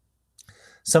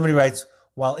 Somebody writes,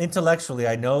 while intellectually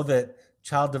I know that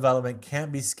child development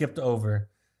can't be skipped over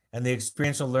and the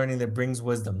experiential learning that brings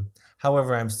wisdom.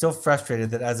 However, I'm still frustrated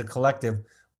that as a collective,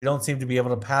 we don't seem to be able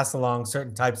to pass along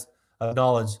certain types of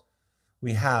knowledge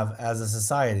we have as a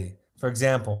society. For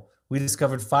example, we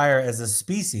discovered fire as a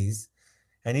species,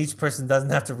 and each person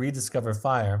doesn't have to rediscover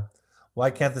fire.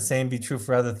 Why can't the same be true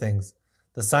for other things?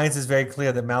 The science is very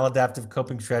clear that maladaptive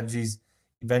coping strategies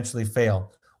eventually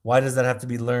fail. Why does that have to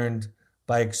be learned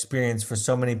by experience for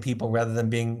so many people rather than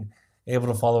being able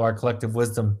to follow our collective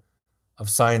wisdom of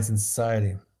science and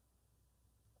society?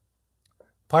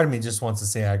 Part of me just wants to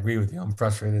say I agree with you. I'm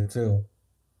frustrated too.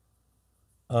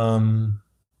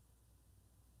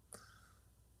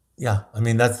 Yeah, I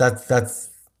mean, that's I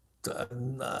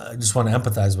just want to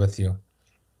empathize with you.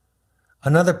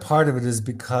 Another part of it is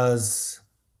because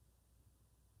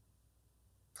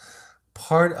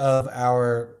part of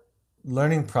our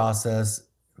learning process,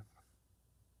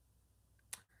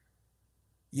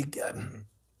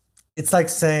 it's like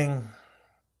saying,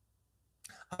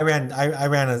 I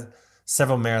ran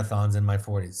several marathons in my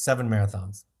 40s, 7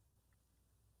 marathons.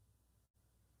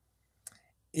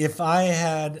 If I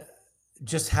had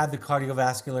just had the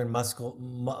cardiovascular and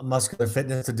muscular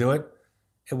fitness to do it,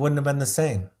 it wouldn't have been the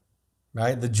same,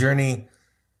 right? The journey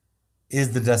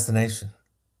is the destination.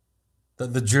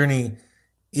 The journey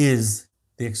is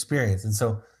the experience. And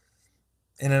so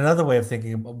in another way of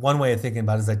thinking, one way of thinking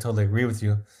about it is I totally agree with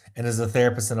you. And as a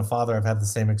therapist and a father, I've had the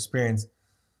same experience.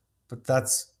 But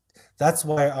that's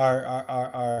why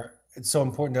our it's so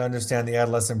important to understand the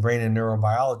adolescent brain and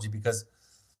neurobiology, because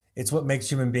it's what makes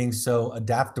human beings so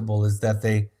adaptable, is that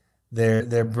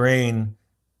their brain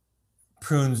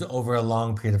prunes over a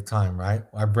long period of time, right?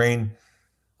 Our brain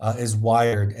is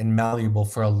wired and malleable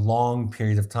for a long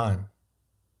period of time.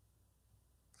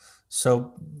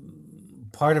 So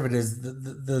part of it is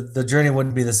the journey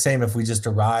wouldn't be the same if we just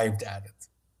arrived at it.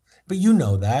 But you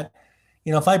know that.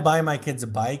 If I buy my kids a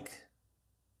bike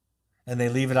and they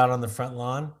leave it out on the front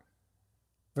lawn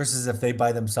versus if they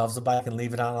buy themselves a bike and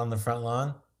leave it out on the front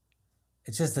lawn,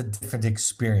 it's just a different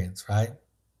experience, right?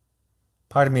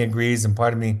 Part of me agrees and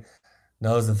part of me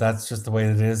knows that that's just the way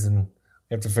it is, and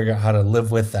You have to figure out how to live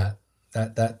with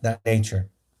that nature.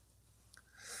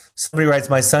 Somebody writes,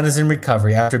 my son is in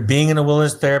recovery. After being in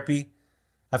wilderness therapy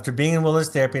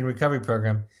and recovery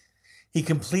program, he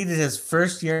completed his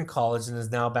first year in college and is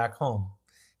now back home.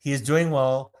 He is doing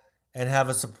well and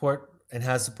has support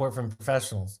from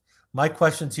professionals. My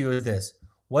question to you is this: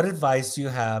 what advice do you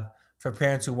have for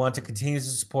parents who want to continue to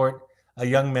support a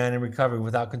young man in recovery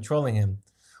without controlling him?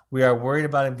 We are worried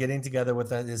about him getting together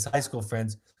with his high school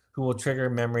friends who will trigger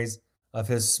memories of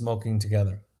his smoking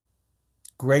together.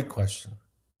 Great question.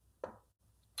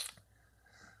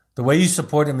 The way you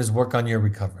support him is work on your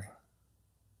recovery.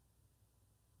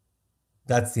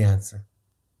 That's the answer.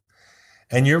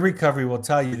 And your recovery will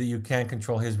tell you that you can't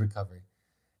control his recovery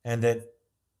and that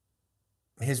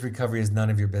his recovery is none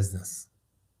of your business.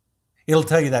 It'll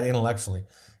tell you that intellectually.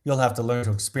 You'll have to learn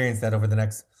to experience that over the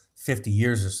next 50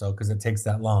 years or so because it takes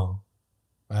that long,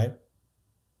 right?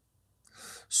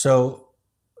 So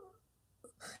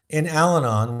in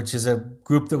Al-Anon, which is a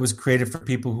group that was created for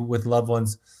people with loved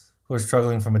ones who are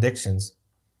struggling from addictions,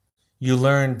 you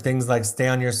learn things like stay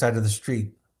on your side of the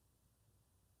street.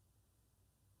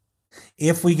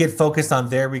 If we get focused on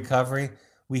their recovery,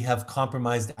 we have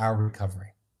compromised our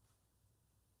recovery.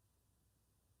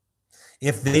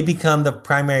 If they become the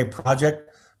primary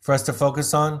project for us to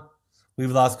focus on,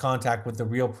 we've lost contact with the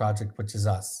real project, which is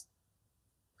us.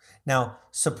 Now,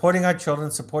 supporting our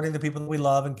children, supporting the people that we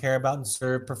love and care about and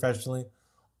serve professionally,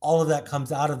 all of that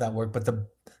comes out of that work. But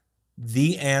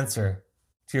the answer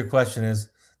to your question is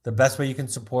the best way you can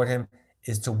support him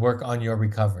is to work on your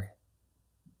recovery.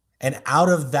 And out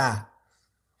of that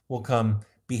will come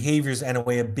behaviors and a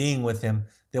way of being with him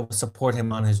that will support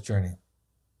him on his journey.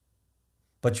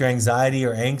 But your anxiety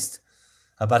or angst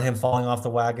about him falling off the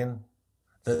wagon,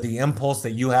 the impulse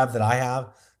that you have, that I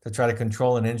have, to try to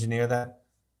control and engineer that,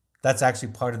 that's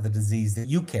actually part of the disease that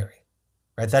you carry,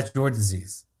 right? That's your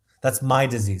disease. That's my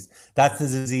disease. That's the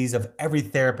disease of every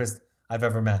therapist I've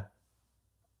ever met.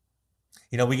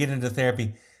 You know, we get into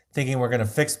therapy thinking we're going to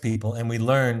fix people, and we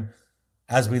learn,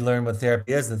 as we learn what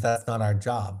therapy is, that that's not our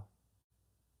job.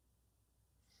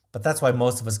 But that's why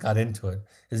most of us got into it,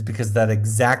 is because that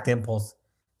exact impulse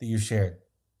that you shared.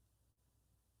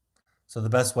 So the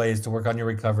best way is to work on your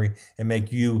recovery and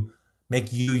make you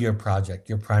your project,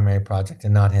 your primary project,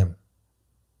 and not him.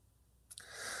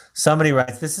 Somebody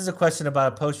writes, this is a question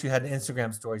about a post you had in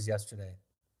Instagram stories yesterday.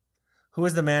 Who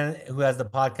is the man who has the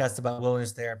podcast about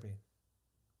wilderness therapy?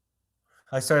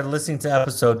 I started listening to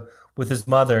episode with his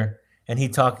mother, and he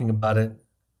talking about it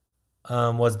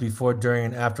was before, during,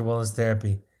 and after wellness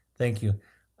therapy. Thank you.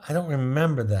 I don't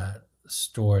remember that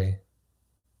story.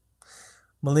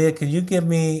 Malia, can you give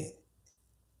me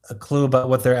a clue about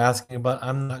what they're asking about?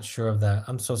 I'm not sure of that.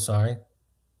 I'm so sorry.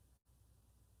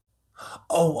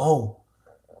 Oh,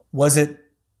 was it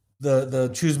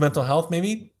the Choose Mental Health,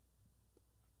 maybe?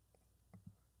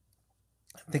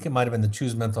 I think it might have been the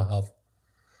Choose Mental Health.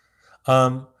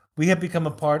 We have become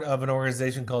a part of an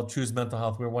organization called Choose Mental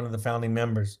Health. We're one of the founding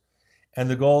members. And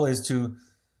the goal is to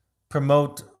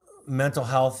promote mental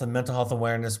health and mental health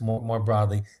awareness more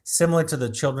broadly. Similar to the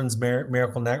Children's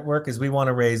Miracle Network, is we want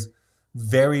to raise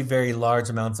very, very large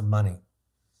amounts of money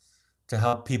to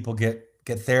help people get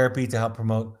therapy, to help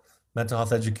promote mental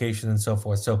health education and so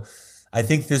forth. So I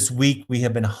think this week we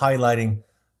have been highlighting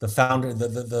the founder,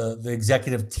 the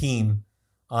executive team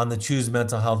on the Choose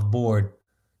Mental Health board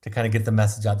to kind of get the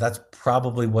message out. That's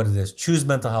probably what it is. Choose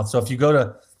Mental Health. So if you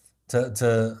go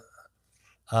to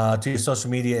your social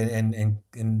media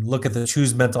and look at the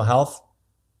Choose Mental Health,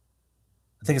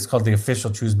 I think it's called the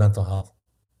official Choose Mental Health.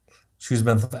 Choose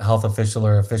Mental Health official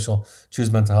or official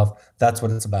Choose Mental Health. That's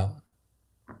what it's about,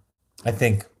 I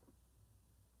think.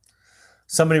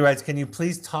 Somebody writes, can you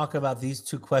please talk about these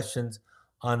two questions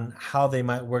on how they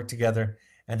might work together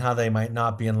and how they might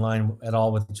not be in line at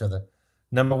all with each other?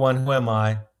 Number one, who am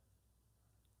I?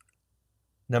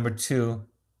 Number two,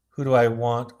 who do I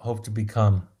hope to be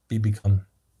become?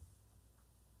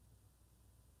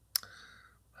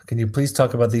 Can you please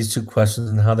talk about these two questions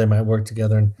and how they might work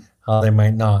together and how they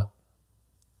might not?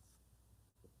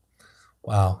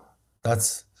 Wow,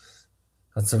 that's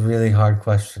a really hard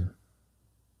question.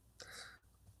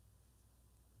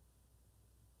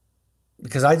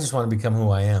 Because I just want to become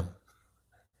who I am.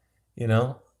 You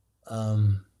know?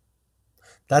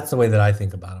 That's the way that I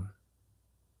think about them.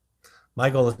 My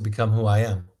goal is to become who I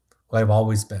am, who I've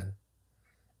always been.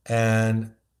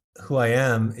 And who I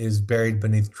am is buried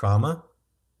beneath trauma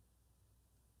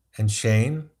and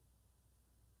shame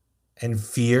and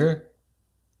fear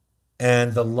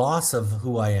and the loss of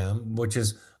who I am, which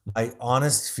is my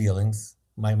honest feelings,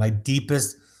 my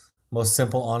deepest, most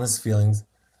simple, honest feelings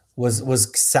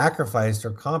was sacrificed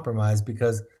or compromised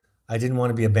because I didn't want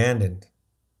to be abandoned.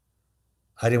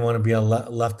 I didn't want to be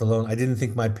left alone. I didn't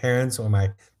think my parents or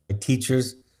my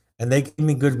teachers, and they gave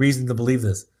me good reason to believe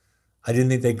this. I didn't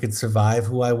think they could survive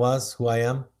who I was, who I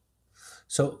am.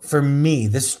 So for me,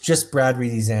 this is just Brad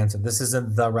Reedy's answer. This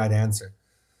isn't the right answer.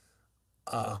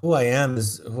 Who I am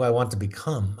is who I want to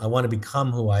become. I want to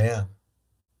become who I am.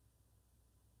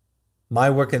 My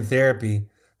work in therapy,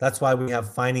 that's why we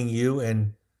have Finding You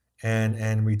and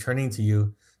Returning to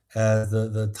You as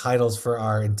the titles for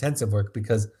our intensive work,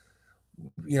 because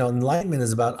enlightenment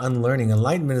is about unlearning.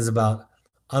 Enlightenment is about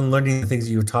unlearning the things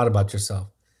that you were taught about yourself.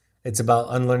 It's about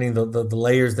unlearning the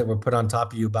layers that were put on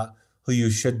top of you about who you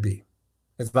should be.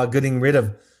 It's about getting rid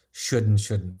of should and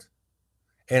shouldn't.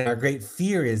 And our great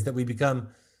fear is that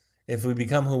if we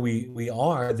become who we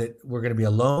are, that we're going to be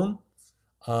alone,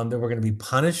 that we're going to be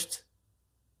punished,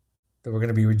 that we're going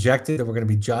to be rejected, that we're going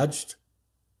to be judged,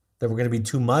 that we're going to be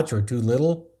too much or too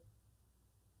little.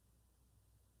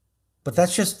 But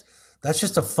that's just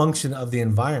a function of the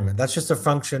environment. That's just a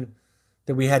function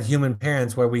that we had human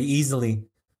parents where we easily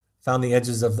found the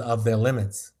edges of their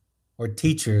limits, or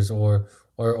teachers, or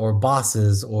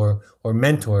bosses, or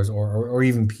mentors, or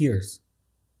even peers.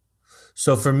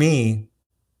 So for me,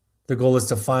 the goal is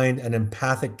to find an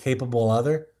empathic, capable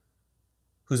other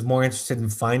who's more interested in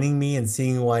finding me and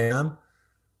seeing who I am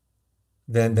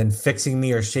than fixing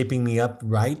me or shaping me up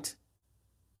right.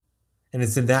 And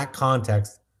it's in that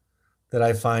context that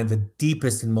I find the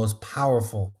deepest and most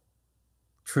powerful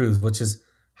truth, which is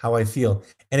how I feel.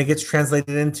 And it gets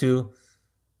translated into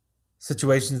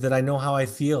situations that I know how I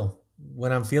feel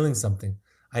when I'm feeling something.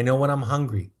 I know when I'm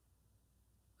hungry.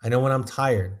 I know when I'm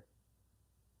tired.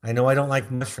 I know I don't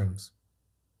like mushrooms.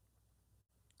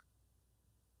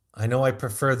 I know I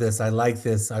prefer this. I like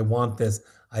this. I want this.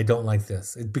 I don't like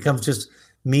this. It becomes just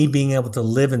me being able to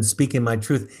live and speak in my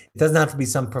truth. It doesn't have to be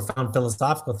some profound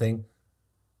philosophical thing,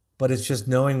 but it's just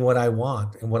knowing what I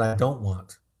want and what I don't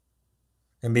want,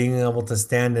 and being able to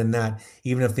stand in that,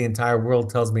 even if the entire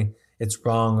world tells me it's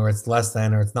wrong, or it's less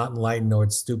than, or it's not enlightened, or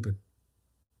it's stupid.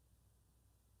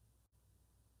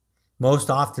 Most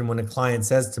often when a client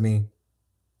says to me,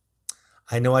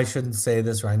 I know I shouldn't say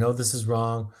this, or I know this is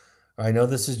wrong, or I know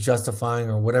this is justifying,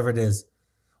 or whatever it is,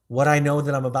 what I know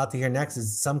that I'm about to hear next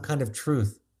is some kind of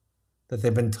truth that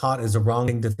they've been taught is a wrong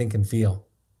thing to think and feel.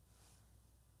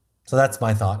 So that's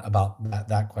my thought about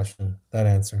that question, that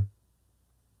answer.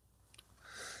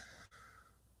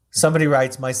 Somebody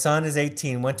writes, my son is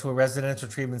 18, went to a residential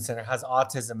treatment center, has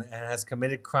autism, and has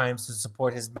committed crimes to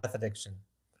support his meth addiction.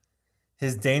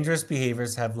 His dangerous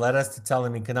behaviors have led us to tell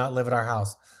him he cannot live at our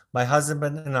house. My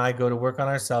husband and I go to work on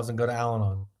ourselves and go to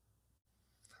Al-Anon.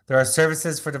 There are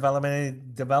services for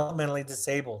developmentally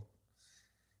disabled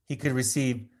he could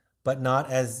receive, but not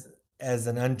as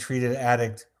an untreated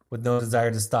addict with no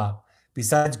desire to stop.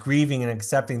 Besides grieving and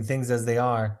accepting things as they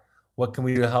are, what can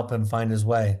we do to help him find his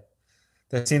way?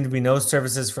 There seem to be no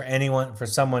services for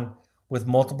someone with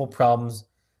multiple problems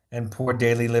and poor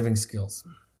daily living skills.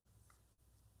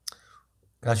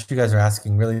 Gosh, you guys are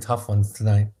asking really tough ones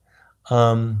tonight.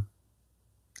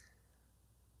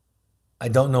 I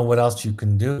don't know what else you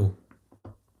can do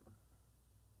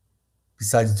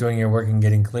besides doing your work and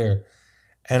getting clear.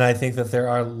 And I think that there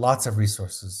are lots of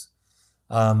resources.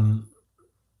 The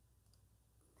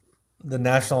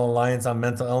National Alliance on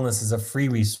Mental Illness is a free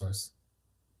resource.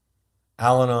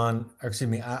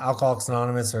 Alcoholics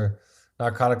Anonymous or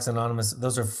Narcotics Anonymous,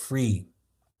 those are free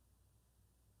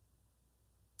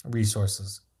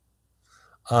resources.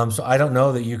 So I don't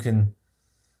know that you can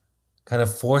kind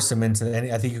of force them into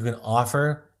any. I think you can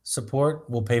offer support.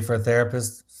 We'll pay for a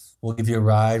therapist. We'll give you a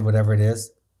ride, whatever it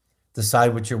is.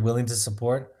 Decide what you're willing to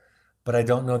support. But I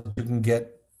don't know that you can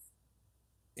get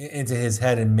into his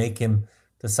head and make him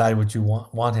decide what you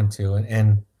want him to.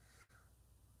 And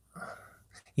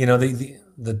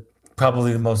the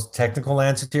probably the most technical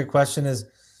answer to your question is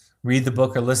read the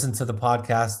book or listen to the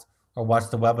podcast or watch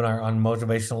the webinar on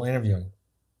motivational interviewing.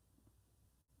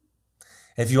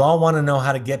 If you all want to know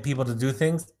how to get people to do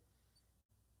things,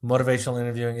 motivational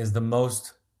interviewing is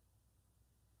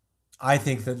I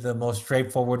think that the most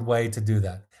straightforward way to do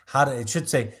that. It should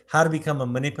say how to become a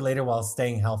manipulator while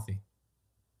staying healthy.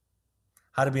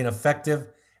 How to be an effective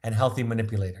and healthy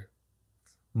manipulator.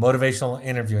 Motivational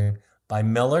interviewing by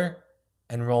Miller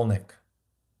and Rolnick.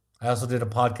 I also did a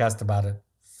podcast about it,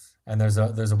 and there's a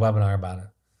webinar about it.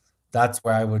 That's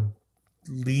where I would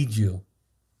lead you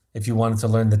if you wanted to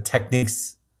learn the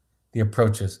techniques, the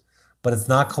approaches. But it's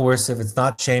not coercive, it's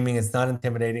not shaming, it's not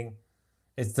intimidating.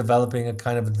 It's developing a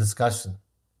kind of a discussion,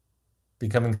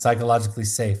 becoming psychologically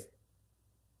safe.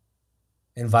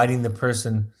 inviting the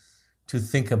person to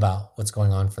think about what's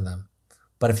going on for them.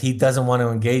 But if he doesn't want to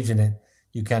engage in it,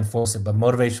 you can't force it. But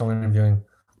motivational interviewing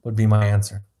would be my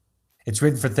answer. It's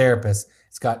written for therapists.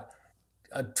 It's got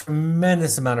a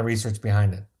tremendous amount of research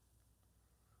behind it.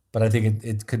 But I think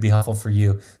it could be helpful for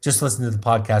you. Just listen to the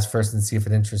podcast first and see if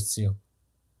it interests you.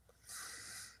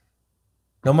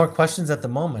 No more questions at the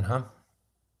moment, huh?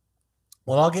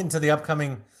 Well, I'll get into the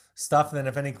upcoming stuff. And then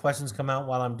if any questions come out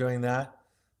while I'm doing that,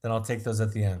 then I'll take those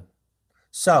at the end.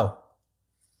 So,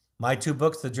 my 2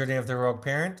 books, The Journey of the Heroic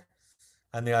Parent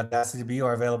and The Audacity to Be You,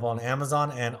 are available on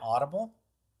Amazon and Audible.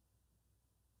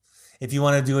 If you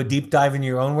want to do a deep dive into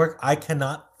your own work, I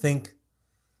cannot think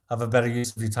of a better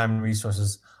use of your time and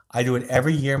resources. I do it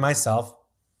every year myself.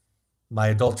 My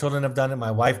adult children have done it. My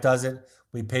wife does it.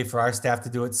 We pay for our staff to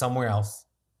do it somewhere else.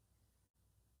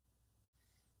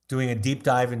 Doing a deep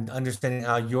dive and understanding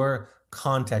how your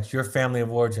context, your family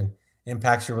of origin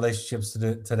impacts your relationships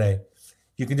today.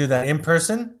 You can do that in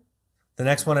person. The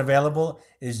next one available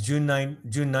is June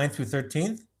 9th through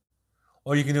 13th,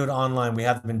 or you can do it online. We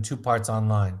have them in 2 parts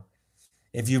online.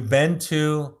 If you've been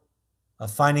to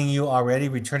Finding You already,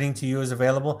 Returning to You is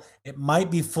available. It might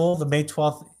be full. The May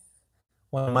 12th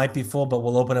one might be full, but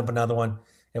we'll open up another one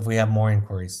if we have more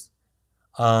inquiries.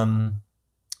 What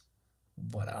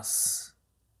else?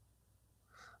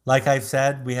 Like I've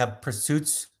said, we have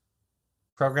Pursuits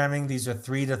programming. These are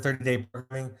 3 to 30-day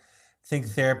programming. Think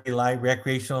Therapy Light,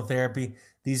 recreational therapy.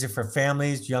 These are for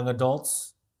families, young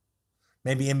adults,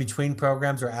 maybe in between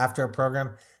programs or after a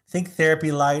program. Think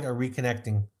Therapy Light or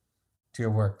reconnecting to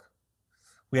your work.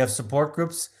 We have support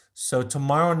groups. So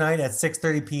tomorrow night at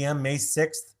 6:30 p.m., May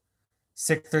 6th,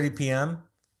 6:30 p.m.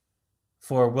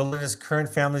 for Wilderness Current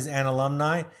families and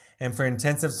alumni. And for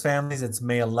intensives families, it's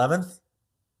May 11th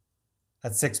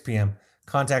at 6 p.m.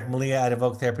 Contact Malia at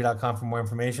evoketherapy.com for more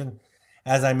information.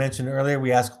 As I mentioned earlier,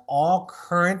 we ask all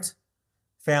current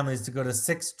families to go to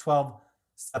 6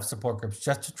 12-step support groups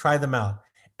just to try them out.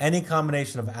 Any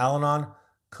combination of Al-Anon,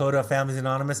 CODA, Families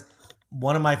Anonymous.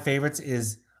 One of my favorites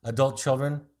is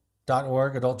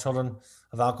adultchildren.org, Adult Children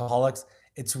of Alcoholics.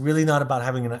 It's really not about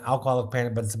having an alcoholic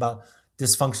parent, but it's about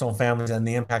dysfunctional families and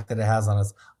the impact that it has on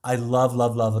us. I love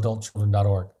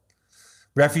adultchildren.org.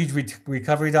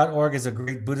 Refugerecovery.org is a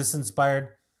great Buddhist-inspired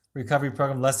recovery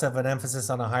program, less of an emphasis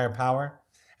on a higher power.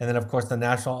 And then, of course, the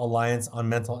National Alliance on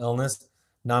Mental Illness,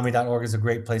 NAMI.org, is a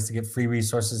great place to get free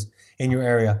resources in your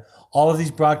area. All of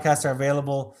these broadcasts are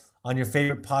available on your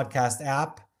favorite podcast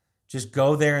app. Just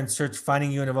go there and search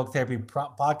Finding You and Evoke Therapy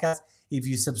podcast. If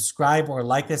you subscribe or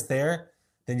like us there,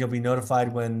 then you'll be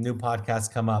notified when new podcasts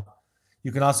come up.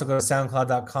 You can also go to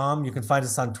soundcloud.com. You can find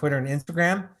us on Twitter and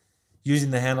Instagram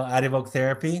using the handle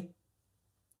 @EvokeTherapy,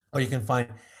 or you can find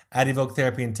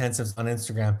 @EvokeTherapy Intensives on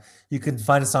Instagram. You can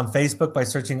find us on Facebook by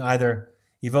searching either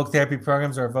Evoke Therapy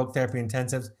Programs or Evoke Therapy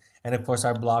Intensives. And of course,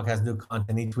 our blog has new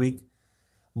content each week.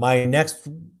 My next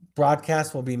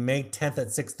broadcast will be May 10th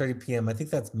at 6:30 p.m. I think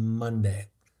that's Monday.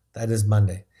 That is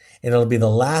Monday. And it'll be the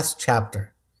last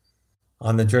chapter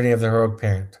on the journey of the heroic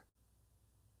parent.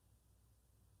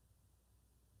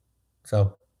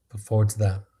 So look forward to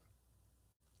that.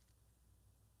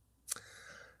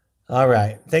 All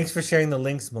right. Thanks for sharing the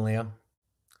links, Malia.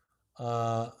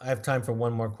 I have time for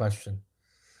one more question.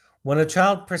 When a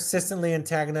child persistently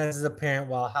antagonizes a parent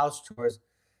while house chores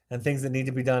and things that need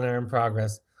to be done are in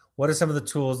progress, what are some of the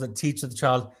tools that teach the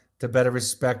child to better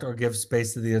respect or give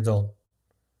space to the adult?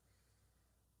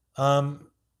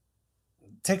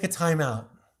 Take a timeout.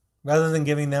 Rather than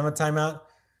giving them a timeout,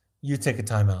 you take a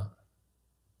timeout.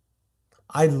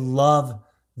 I love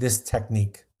this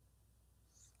technique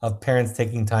of parents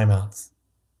taking timeouts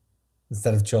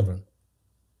instead of children.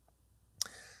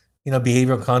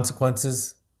 Behavioral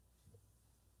consequences.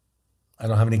 I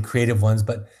don't have any creative ones,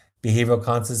 but behavioral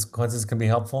consequences can be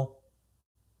helpful.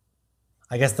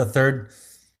 I guess the third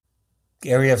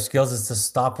area of skills is to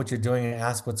stop what you're doing and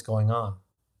ask what's going on.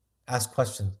 Ask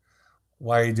questions.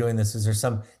 Why are you doing this? Is there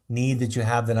some need that you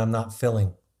have that I'm not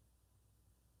filling?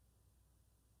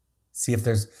 See if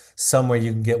there's somewhere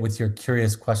you can get with your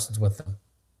curious questions with them.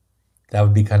 That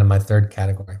would be kind of my third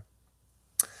category.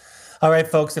 All right,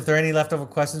 folks, if there are any leftover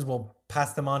questions, we'll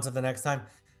pass them on to the next time.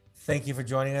 Thank you for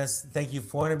joining us. Thank you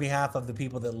on behalf of the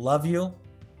people that love you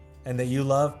and that you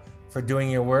love for doing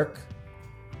your work.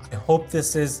 I hope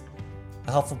this is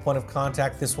a helpful point of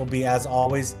contact. This will be, as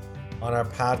always, on our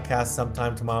podcast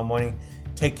sometime tomorrow morning.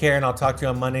 Take care, and I'll talk to you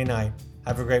on Monday night.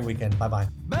 Have a great weekend.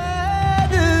 Bye-bye.